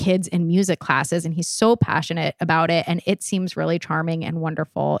to get kids in music classes. And he's so passionate about it. And it seems really charming and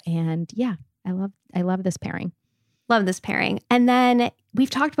wonderful. And yeah, I love this pairing. Love this pairing. And then we've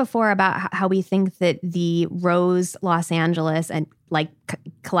talked before about how we think that the Rose Los Angeles and like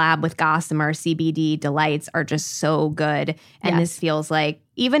collab with Gossamer CBD delights are just so good. And This feels like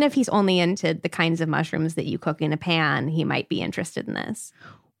even if he's only into the kinds of mushrooms that you cook in a pan, he might be interested in this.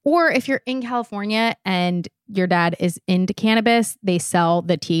 Or if you're in California and your dad is into cannabis, they sell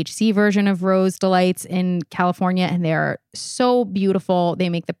the THC version of Rose Delights in California, and they're so beautiful. They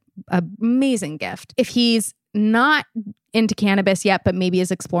make the amazing gift. If he's not into cannabis yet, but maybe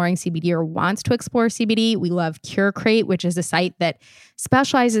is exploring CBD or wants to explore CBD, we love Cure Crate, which is a site that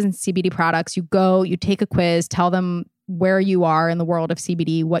specializes in CBD products. You go, you take a quiz, tell them where you are in the world of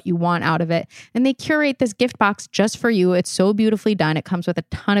CBD, what you want out of it. And they curate this gift box just for you. It's so beautifully done. It comes with a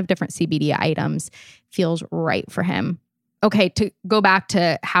ton of different CBD items. Feels right for him. Okay, to go back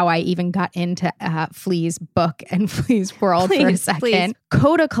to how I even got into Flea's book and Flea's world for a second. Please.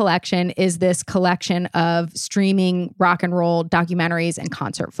 Coda Collection is this collection of streaming rock and roll documentaries and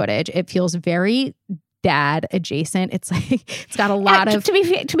concert footage. It feels very dad adjacent. It's like it's got a lot of to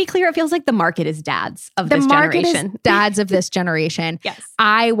be clear, it feels like the market is dads of this generation. Dads of this generation. Yes.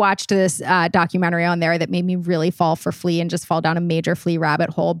 I watched this documentary on there that made me really fall for Flea and just fall down a major Flea rabbit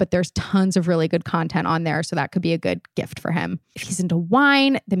hole, but there's tons of really good content on there, so that could be a good gift for him. If he's into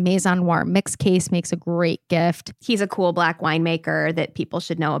wine, the Maison Noir mix case makes a great gift. He's a cool black winemaker that people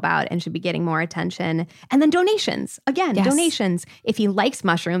should know about and should be getting more attention. And then donations. Again, donations. If he likes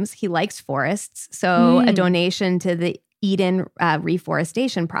mushrooms, he likes forests. So a donation to the Eden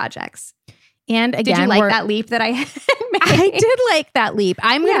reforestation projects. And again, did you like that leap that I made? I did like that leap.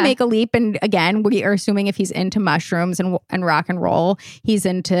 I'm going to make a leap. And again, we are assuming if he's into mushrooms and rock and roll, he's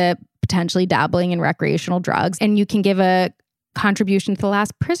into potentially dabbling in recreational drugs. And you can give a contribution to the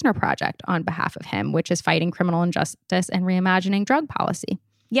Last Prisoner Project on behalf of him, which is fighting criminal injustice and reimagining drug policy.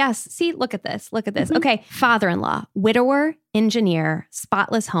 Yes. See, look at this. Mm-hmm. Okay. Father-in-law, widower, engineer,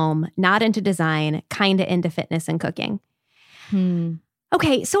 spotless home, not into design, kind of into fitness and cooking.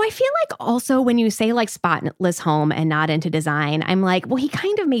 Okay. So I feel like also when you say like spotless home and not into design, I'm like, well, he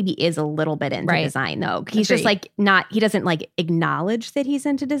kind of maybe is a little bit into design though. He's just like he doesn't like acknowledge that he's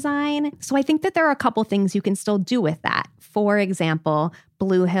into design. So I think that there are a couple things you can still do with that. For example,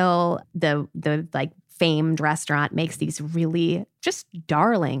 Blue Hill, the like famed restaurant, makes these really just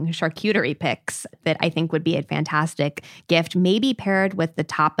darling charcuterie picks that I think would be a fantastic gift, maybe paired with the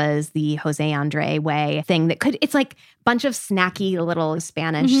tapas, the Jose Andre way thing that it's like a bunch of snacky little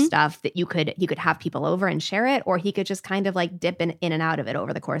Spanish stuff that you could have people over and share it, or he could just kind of like dip in and out of it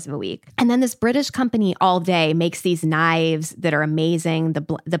over the course of a week. And then this British company All Day makes these knives that are amazing.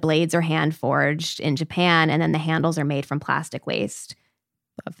 The blades are hand forged in Japan, and then the handles are made from plastic waste.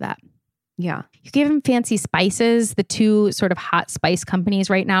 Love that. Yeah. You give him fancy spices. The two sort of hot spice companies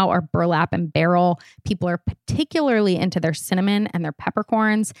right now are Burlap and Barrel. People are particularly into their cinnamon and their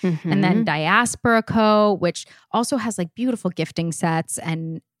peppercorns. Mm-hmm. And then Diaspora Co., which also has like beautiful gifting sets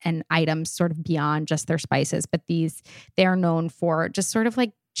and items sort of beyond just their spices. But they're known for just sort of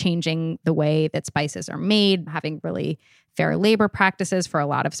like changing the way that spices are made, having really fair labor practices for a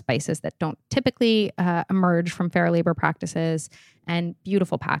lot of spices that don't typically emerge from fair labor practices, and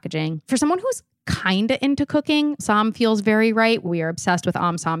beautiful packaging. For someone who's kind of into cooking, Som feels very right. We are obsessed with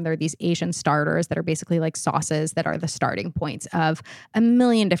Som. They're these Asian starters that are basically like sauces that are the starting points of a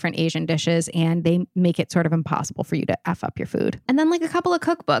million different Asian dishes, and they make it sort of impossible for you to F up your food. And then like a couple of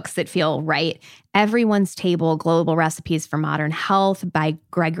cookbooks that feel right. Everyone's Table, Global Recipes for Modern Health by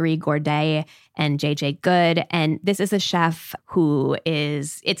Gregory Gourdet and JJ Good. And this is a chef who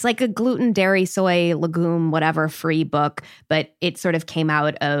it's like a gluten, dairy, soy, legume, whatever free book, but it sort of came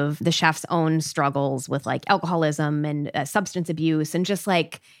out of the chef's own struggles with like alcoholism and substance abuse, and just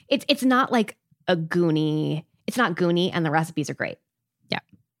like, it's not like a Goonie. It's not Goonie, and the recipes are great. Yeah.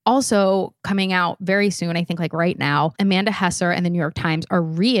 Also coming out very soon, I think like right now, Amanda Hesser and the New York Times are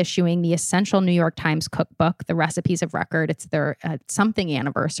reissuing the Essential New York Times cookbook, The Recipes of Record. It's their something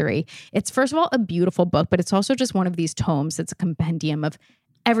anniversary. It's first of all a beautiful book, but it's also just one of these tomes that's a compendium of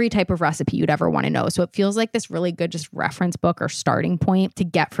every type of recipe you'd ever want to know. So it feels like this really good just reference book or starting point to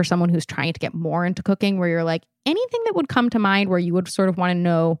get for someone who's trying to get more into cooking, where you're like, anything that would come to mind where you would sort of want to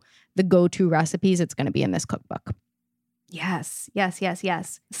know the go-to recipes, it's going to be in this cookbook. Yes.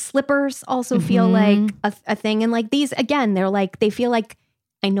 Slippers also feel like a thing. And like these, again, they feel like,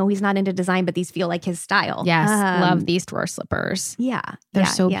 I know he's not into design, but these feel like his style. Yes. Love these drawer slippers. Yeah. They're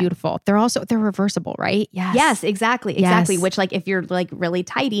so beautiful. They're reversible, right? Yes. Yes, exactly. Which like, if you're like really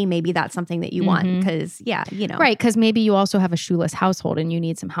tidy, maybe that's something that you want. Because Right. Because maybe you also have a shoeless household and you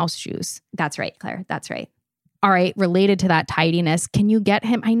need some house shoes. That's right, Claire. That's right. All right. Related to that tidiness, can you get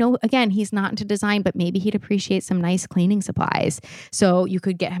him? I know, again, he's not into design, but maybe he'd appreciate some nice cleaning supplies. So you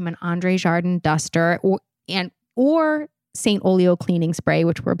could get him an Andre Jardin duster or St. Oleo cleaning spray,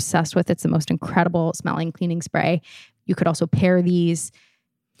 which we're obsessed with. It's the most incredible smelling cleaning spray. You could also pair these.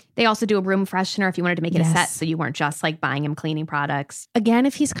 They also do a room freshener if you wanted to make it a set, so you weren't just like buying him cleaning products. Again,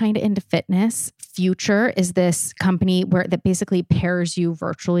 if he's kind of into fitness, Future is this company that basically pairs you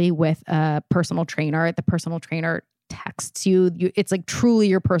virtually with a personal trainer. The personal trainer texts you. It's like truly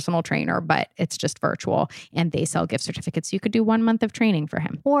your personal trainer, but it's just virtual. And they sell gift certificates. You could do 1 month of training for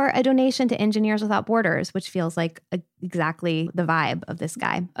him. Or a donation to Engineers Without Borders, which feels like exactly the vibe of this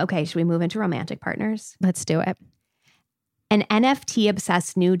guy. Okay, should we move into romantic partners? Let's do it. An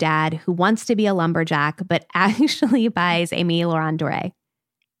NFT-obsessed new dad who wants to be a lumberjack, but actually buys Aimé Laurent Doré.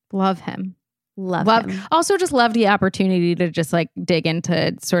 Love him. Love him. Also just love the opportunity to just like dig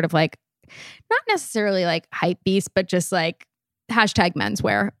into sort of like, not necessarily like hype beast, but just like hashtag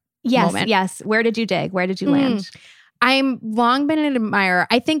menswear. Yes, yes. Where did you dig? Where did you land? I'm long been an admirer.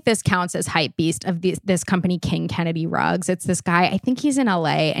 I think this counts as hype beast of this company, King Kennedy Rugs. It's this guy, I think he's in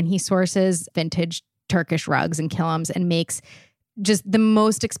LA, and he sources vintage Turkish rugs and kilims and makes just the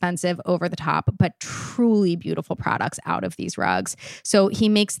most expensive, over the top, but truly beautiful products out of these rugs. So he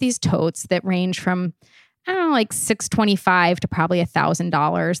makes these totes that range from, I don't know, like $625 to probably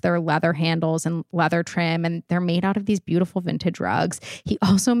 $1,000. They're leather handles and leather trim, and they're made out of these beautiful vintage rugs. He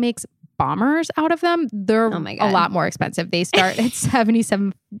also makes bombers out of them. They're a lot more expensive. They start at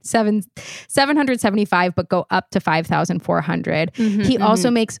 $775, but go up to $5,400. He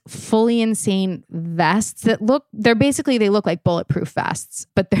also makes fully insane vests that they look like bulletproof vests,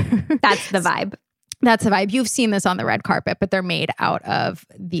 but that's the vibe. That's the vibe. You've seen this on the red carpet, but they're made out of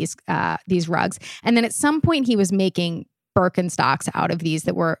these rugs. And then at some point he was making Birkenstocks out of these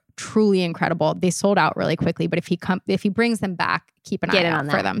that were truly incredible. They sold out really quickly, but if he brings them back, keep an eye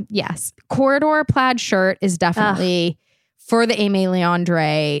out for them. Yes. Corridor plaid shirt is definitely for the Aimé Laurent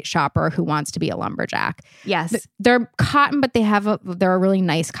Doré shopper who wants to be a lumberjack. Yes. They're cotton, but they're a really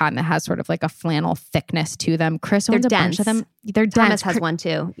nice cotton that has sort of like a flannel thickness to them. Chris owns a bunch of them. They're dense. Thomas has one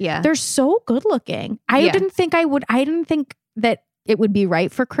too. Yeah. They're so good looking. I didn't think that it would be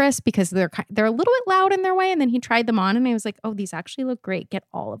right for Chris because they're a little bit loud in their way. And then he tried them on and I was like, oh, these actually look great. Get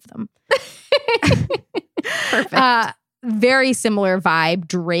all of them. Perfect. Very similar vibe.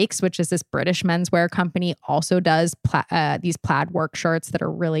 Drake's, which is this British menswear company, also does these plaid work shirts that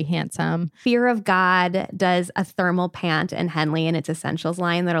are really handsome. Fear of God does a thermal pant and Henley and its essentials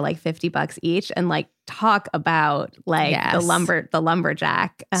line that are like $50 each. And like, talk about like the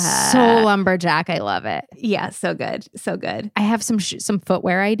lumberjack. So lumberjack. I love it. Yeah. So good. So good. I have some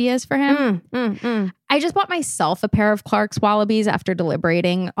footwear ideas for him. I just bought myself a pair of Clark's Wallabies after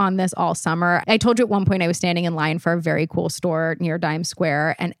deliberating on this all summer. I told you at one point I was standing in line for a very cool store near Dime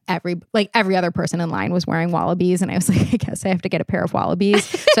Square and every other person in line was wearing Wallabies. And I was like, I guess I have to get a pair of Wallabies.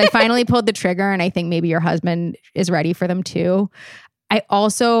 So I finally pulled the trigger and I think maybe your husband is ready for them too. I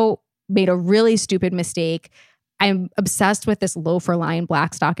also made a really stupid mistake. I'm obsessed with this loafer line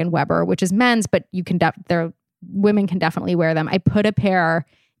Blackstock and Weber, which is men's, but women can definitely wear them. I put a pair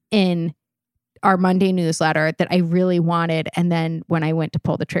in our Monday newsletter that I really wanted. And then when I went to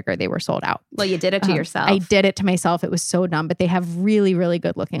pull the trigger, they were sold out. Well, you did it to yourself. I did it to myself. It was so dumb, but they have really, really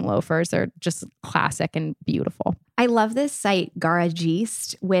good looking loafers. They're just classic and beautiful. I love this site,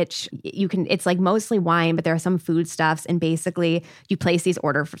 Garagiste, which it's like mostly wine, but there are some foodstuffs. And basically you place these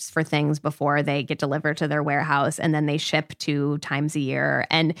orders for things before they get delivered to their warehouse and then they ship 2 times a year.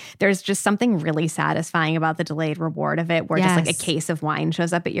 And there's just something really satisfying about the delayed reward of it, where just like a case of wine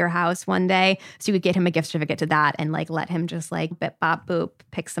shows up at your house one day. So you could get him a gift certificate to that and like let him just like bip, bop, boop,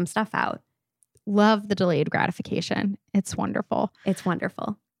 pick some stuff out. Love the delayed gratification. It's wonderful. It's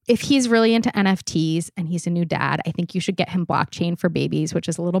wonderful. if he's really into NFTs and he's a new dad, I think you should get him Blockchain for Babies, which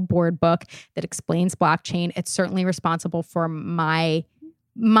is a little board book that explains blockchain. It's certainly responsible for my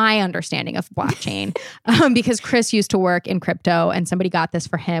understanding of blockchain because Chris used to work in crypto and somebody got this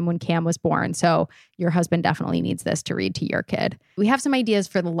for him when Cam was born. So your husband definitely needs this to read to your kid. We have some ideas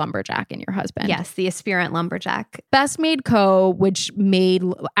for the lumberjack in your husband. Yes, the aspirant lumberjack. Best Made Co., which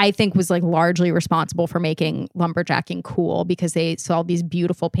I think was like largely responsible for making lumberjacking cool because they sold these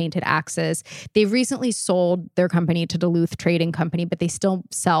beautiful painted axes. They've recently sold their company to Duluth Trading Company, but they still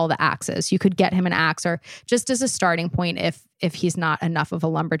sell the axes. You could get him an axe, or just as a starting point, if he's not enough of a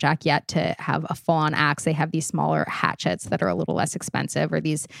lumberjack yet to have a full-on axe, they have these smaller hatchets that are a little less expensive, or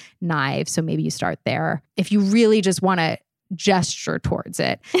these knives. So maybe you start there. If you really just want to gesture towards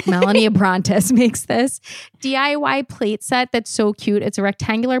it, Melanie Abrantes makes this DIY plate set that's so cute. It's a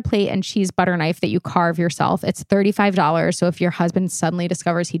rectangular plate and cheese butter knife that you carve yourself. It's $35. So if your husband suddenly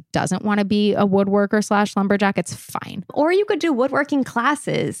discovers he doesn't want to be a woodworker / lumberjack, it's fine. Or you could do woodworking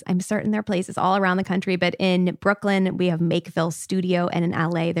classes. I'm certain there are places all around the country, but in Brooklyn, we have Makeville Studio, and in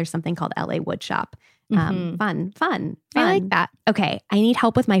LA, there's something called LA Woodshop. Fun. I like that. Okay, I need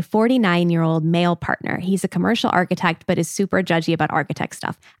help with my 49-year-old male partner. He's a commercial architect, but is super judgy about architect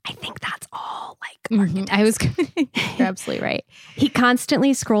stuff. I think that's all like architects. You're absolutely right. He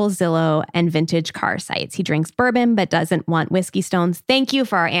constantly scrolls Zillow and vintage car sites. He drinks bourbon, but doesn't want whiskey stones. Thank you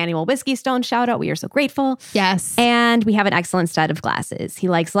for our annual whiskey stone shout out. We are so grateful. Yes. And we have an excellent set of glasses. He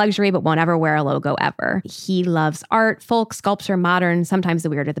likes luxury, but won't ever wear a logo ever. He loves art, folk, sculpture, modern, sometimes the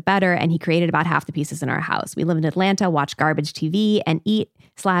weirder the better. And he created about half the pieces in our house. We live in Atlanta, watch garbage TV, and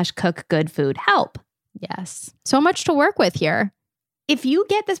eat/cook good food. Help. Yes. So much to work with here. If you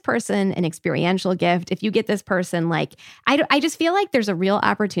get this person an experiential gift, if you get this person like, I just feel like there's a real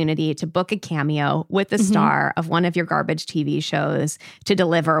opportunity to book a cameo with the star of one of your garbage TV shows to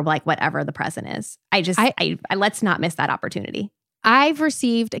deliver like whatever the present is. I let's not miss that opportunity. I've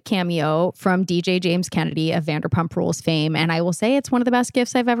received a cameo from DJ James Kennedy of Vanderpump Rules fame, and I will say it's one of the best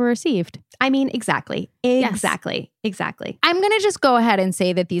gifts I've ever received. I mean, exactly. Exactly. I'm going to just go ahead and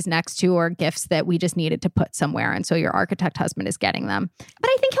say that these next two are gifts that we just needed to put somewhere, and so your architect husband is getting them. But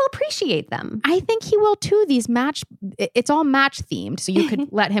I think he'll appreciate them. I think he will too. It's all match themed, so you could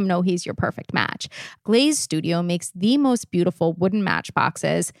let him know he's your perfect match. Glaze Studio makes the most beautiful wooden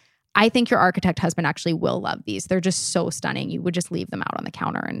matchboxes. I think your architect husband actually will love these. They're just so stunning. You would just leave them out on the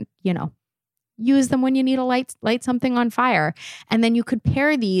counter and, use them when you need to light something on fire. And then you could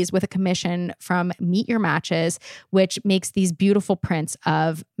pair these with a commission from Meet Your Matches, which makes these beautiful prints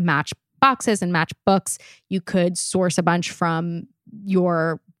of match boxes and match books. You could source a bunch from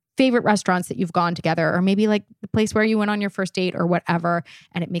your favorite restaurants that you've gone together, or maybe like the place where you went on your first date or whatever.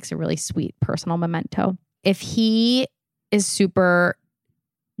 And it makes a really sweet personal memento. If he is super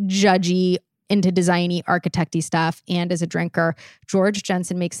judgy, into designy, architecty stuff, and as a drinker, George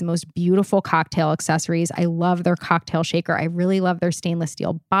Jensen makes the most beautiful cocktail accessories. I love their cocktail shaker. I really love their stainless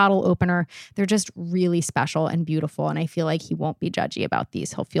steel bottle opener. They're just really special and beautiful, and I feel like he won't be judgy about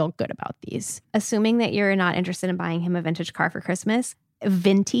these. He'll feel good about these. Assuming that you're not interested in buying him a vintage car for Christmas,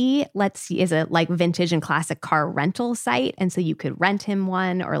 Vinty is a like vintage and classic car rental site. And so you could rent him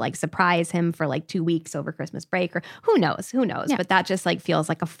one or like surprise him for like 2 weeks over Christmas break, or who knows. Yeah. But that just like feels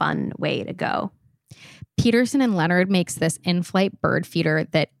like a fun way to go. Peterson and Leonard makes this in-flight bird feeder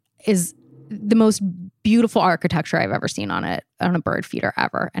that is the most beautiful architecture I've ever seen on a bird feeder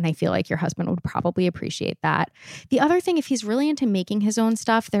ever. And I feel like your husband would probably appreciate that. The other thing, if he's really into making his own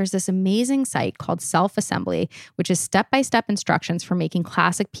stuff, there's this amazing site called Self-Assembly, which is step-by-step instructions for making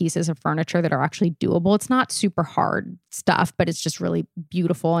classic pieces of furniture that are actually doable. It's not super hard stuff, but it's just really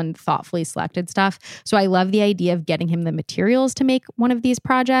beautiful and thoughtfully selected stuff. So I love the idea of getting him the materials to make one of these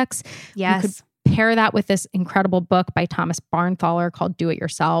projects. Yes. You could pair that with this incredible book by Thomas Barnthaler called Do It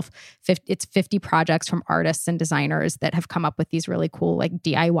Yourself. It's 50 projects from artists and designers that have come up with these really cool like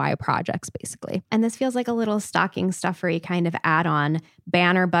DIY projects, basically. And this feels like a little stocking stuffery kind of add-on.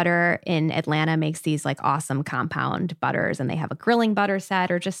 Banner Butter in Atlanta makes these like awesome compound butters, and they have a grilling butter set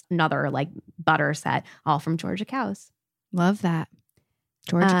or just another like butter set, all from Georgia cows. Love that.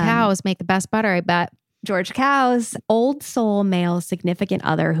 Georgia cows make the best butter, I bet. Georgia cows, old soul male significant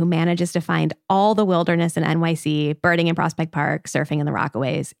other who manages to find all the wilderness in NYC, birding in Prospect Park, surfing in the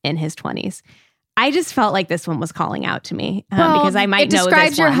Rockaways in his 20s. I just felt like this one was calling out to me because I might know this one. It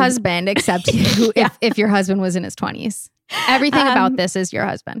describes your husband, except if your husband was in his 20s. Everything about this is your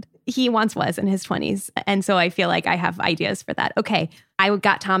husband. He once was in his 20s. And so I feel like I have ideas for that. Okay. I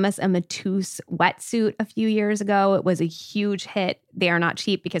got Thomas a Matisse wetsuit a few years ago. It was a huge hit. They are not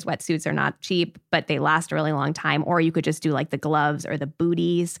cheap because wetsuits are not cheap, but they last a really long time. Or you could just do like the gloves or the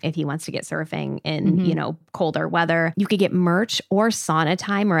booties if he wants to get surfing in, colder weather. You could get merch or sauna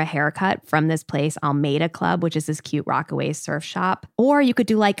time or a haircut from this place, Almeida Club, which is this cute Rockaway surf shop. Or you could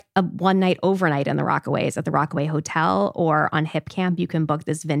do like a one night overnight in the Rockaways at the Rockaway Hotel, or on Hip Camp, you can book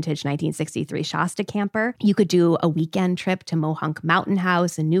this vintage 1963 Shasta camper. You could do a weekend trip to Mohonk Mountain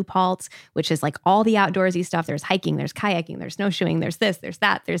House in New Paltz, which is like all the outdoorsy stuff. There's hiking, there's kayaking, there's snowshoeing, there's this, there's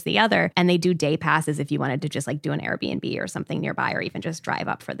that, there's the other. And they do day passes if you wanted to just like do an Airbnb or something nearby, or even just drive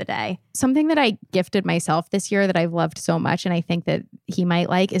up for the day. Something that I gifted myself this year that I've loved so much, and I think that he might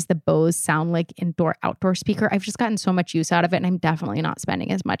like, is the Bose SoundLink indoor-outdoor speaker. I've just gotten so much use out of it, and I'm definitely not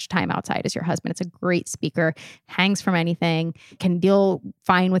spending as much time outside as your husband. It's a great speaker, hangs from anything, can deal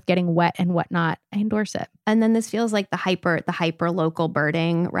fine with getting wet and whatnot. I endorse it. And then this feels like the hyper local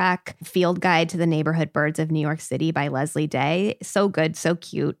birding rec, Field Guide to the Neighborhood Birds of New York City by Leslie Day. So good, so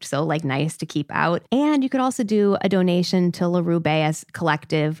cute, so like nice to keep out. And you could also do a donation to La Rubaeus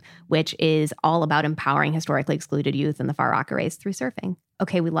Collective, which is all about empowering historically excluded youth in the Far Rockaways through surfing.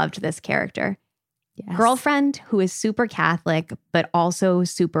 Okay, we loved this character. Yes. Girlfriend who is super Catholic, but also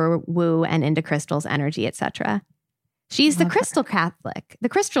super woo and into crystals, energy, etc. She's the Crystal Catholic, the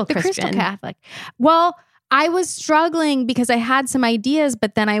Crystal Christian. Crystal Catholic. Well, I was struggling because I had some ideas,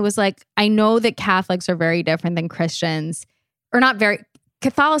 but then I was like, I know that Catholics are very different than Christians, or not very.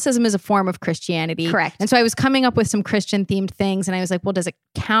 Catholicism is a form of Christianity. Correct. And so I was coming up with some Christian themed things, and I was like, well, does it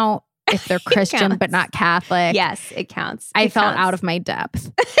count if they're Christian but not Catholic? Yes, it counts. I felt out of my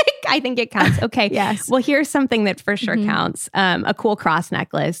depth. I think it counts. Okay. Yes. Well, here's something that for sure counts. A cool cross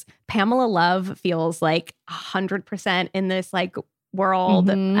necklace. Pamela Love feels like 100% in this like world.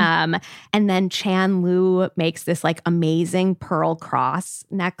 And then Chan Lu makes this like amazing pearl cross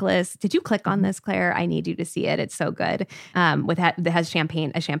necklace. Did you click on this, Claire? I need you to see it. It's so good. That has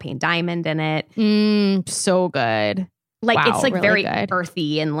a champagne diamond in it. So good. Like wow, it's like really very good.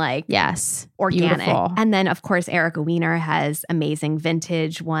 Earthy and like organic. Beautiful. And then of course Erica Wiener has amazing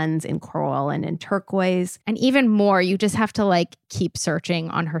vintage ones in coral and in turquoise. And even more, you just have to like keep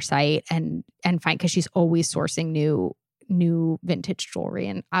searching on her site and find, because she's always sourcing new vintage jewelry,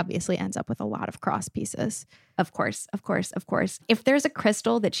 and obviously ends up with a lot of cross pieces. Of course. If there's a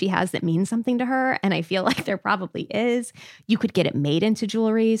crystal that she has that means something to her, and I feel like there probably is, you could get it made into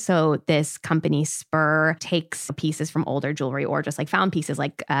jewelry. So this company Spur takes pieces from older jewelry, or just like found pieces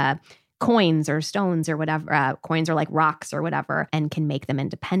like coins or stones or whatever, coins or like rocks or whatever, and can make them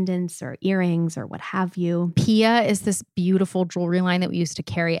into pendants or earrings or what have you. Pia is this beautiful jewelry line that we used to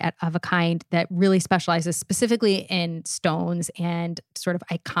carry at Of a Kind that really specializes specifically in stones and sort of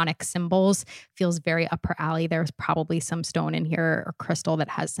iconic symbols. Feels very up her alley. There's probably some stone in here or crystal that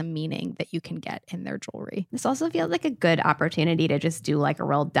has some meaning that you can get in their jewelry. This also feels like a good opportunity to just do like a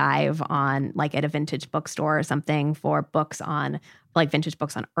real dive on, like at a vintage bookstore or something, for books on like vintage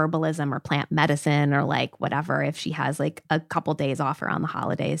books on herbalism or plant medicine or like whatever, if she has like a couple days off around the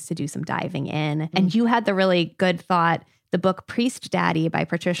holidays to do some diving in. And you had the really good thought, the book Priest Daddy by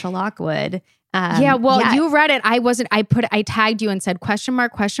Patricia Lockwood. You read it. I tagged you and said question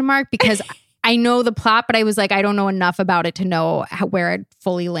mark because I know the plot, but I was like, I don't know enough about it to know where it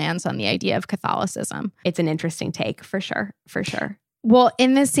fully lands on the idea of Catholicism. It's an interesting take for sure. Well,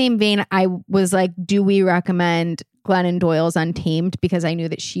 in the same vein, I was like, do we recommend Glennon Doyle's Untamed? Because I knew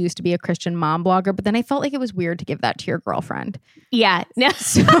that she used to be a Christian mom blogger, but then I felt like it was weird to give that to your girlfriend. Yeah. No.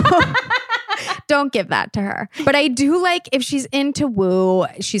 So don't give that to her. But I do like, if she's into woo,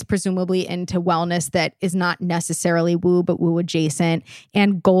 she's presumably into wellness that is not necessarily woo, but woo adjacent.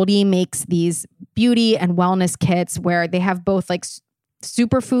 And Goldie makes these beauty and wellness kits where they have both like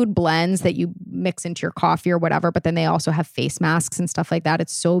superfood blends that you mix into your coffee or whatever, but then they also have face masks and stuff like that.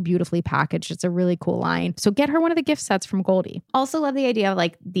 It's so beautifully packaged. It's a really cool line. So get her one of the gift sets from Goldie. Also love the idea of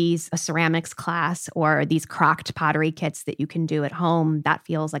like a ceramics class or these crocked pottery kits that you can do at home. That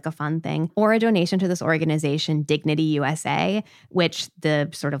feels like a fun thing. Or a donation to this organization, Dignity USA, which the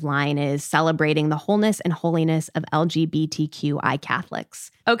sort of line is celebrating the wholeness and holiness of LGBTQI Catholics.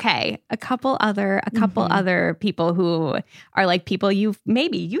 Okay, a couple other people who are like people you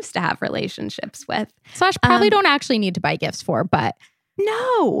maybe used to have relationships with. / probably don't actually need to buy gifts for, but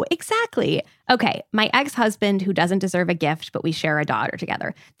no, exactly. Okay, my ex-husband who doesn't deserve a gift, but we share a daughter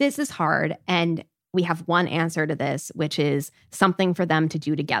together. This is hard, and we have one answer to this, which is something for them to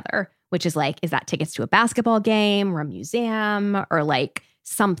do together, which is like, is that tickets to a basketball game or a museum or like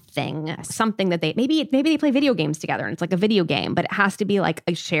something that they maybe they play video games together and it's like a video game, but it has to be like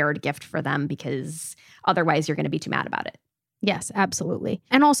a shared gift for them because otherwise you're going to be too mad about it. Yes, absolutely.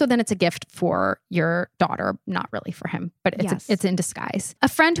 And also then it's a gift for your daughter, not really for him, but it's in disguise. A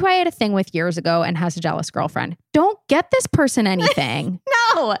friend who I had a thing with years ago and has a jealous girlfriend. Don't get this person anything.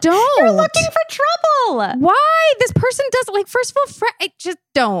 No. Don't. You're looking for trouble. Why? This person does first of all, just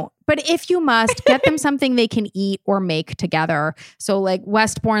don't. But if you must, get them something they can eat or make together. So like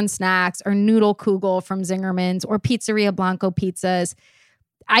Westbourne snacks or Noodle Kugel from Zingerman's or Pizzeria Blanco pizzas.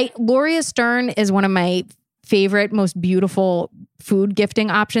 Gloria Stern is one of my favorite, most beautiful food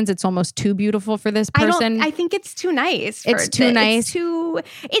gifting options. It's almost too beautiful for this person. I think it's too nice. It's too nice.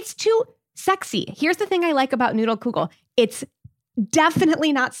 It's too sexy. Here's the thing I like about Noodle Kugel. It's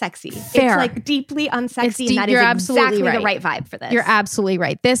definitely not sexy. Fair. It's like deeply unsexy, and that is exactly the right vibe for this. You're absolutely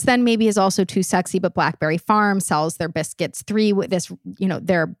right. This then maybe is also too sexy, but Blackberry Farm sells their biscuits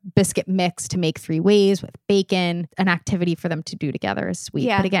their biscuit mix to make 3 ways with bacon. An activity for them to do together is sweet.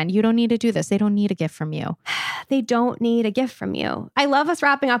 Yeah. But again, you don't need to do this. They don't need a gift from you. They don't need a gift from you. I love us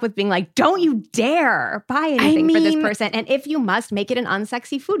wrapping up with being like, don't you dare buy anything for this person. And if you must, make it an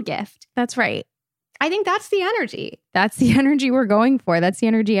unsexy food gift. That's right. I think that's the energy. That's the energy we're going for. That's the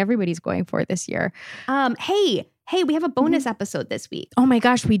energy everybody's going for this year. Hey, we have a bonus episode this week. Oh my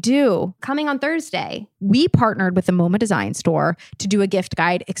gosh, we do. Coming on Thursday. We partnered with the MoMA Design Store to do a gift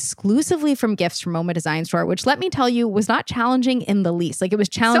guide exclusively from gifts from MoMA Design Store, which let me tell you was not challenging in the least. Like it was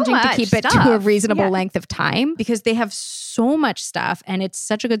challenging to keep it to a reasonable length of time because they have so much stuff and it's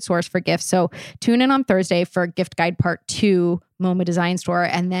such a good source for gifts. So tune in on Thursday for gift guide part 2, MoMA Design Store.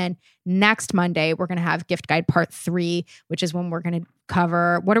 And then next Monday, we're going to have gift guide part 3, which is when we're going to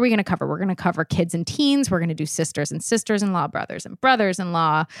cover, what are we going to cover? We're going to cover kids and teens. We're going to do sisters and sisters-in-law, brothers and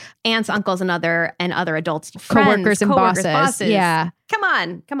brothers-in-law, aunts, uncles, and other adults, coworkers and bosses. Yeah. Come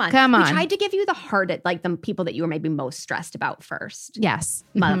on. We tried to give you the hard, like the people that you were maybe most stressed about first. Yes.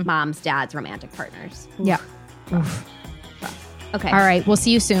 Moms, dads, romantic partners. Yeah. Rough. Okay. All right. We'll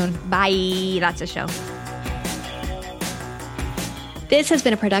see you soon. Bye. That's a show. This has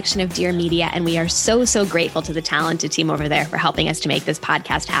been a production of Dear Media, and we are so, so grateful to the talented team over there for helping us to make this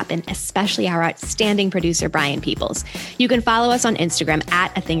podcast happen, especially our outstanding producer, Brian Peoples. You can follow us on Instagram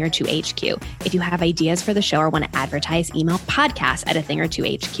at athingertwohq. If you have ideas for the show or want to advertise, email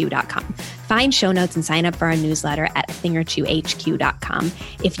podcast@athingertwohq.com. Find show notes and sign up for our newsletter at athingertwohq.com.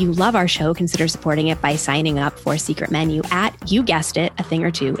 If you love our show, consider supporting it by signing up for Secret Menu at, you guessed it,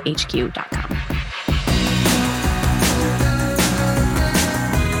 athingertwohq.com.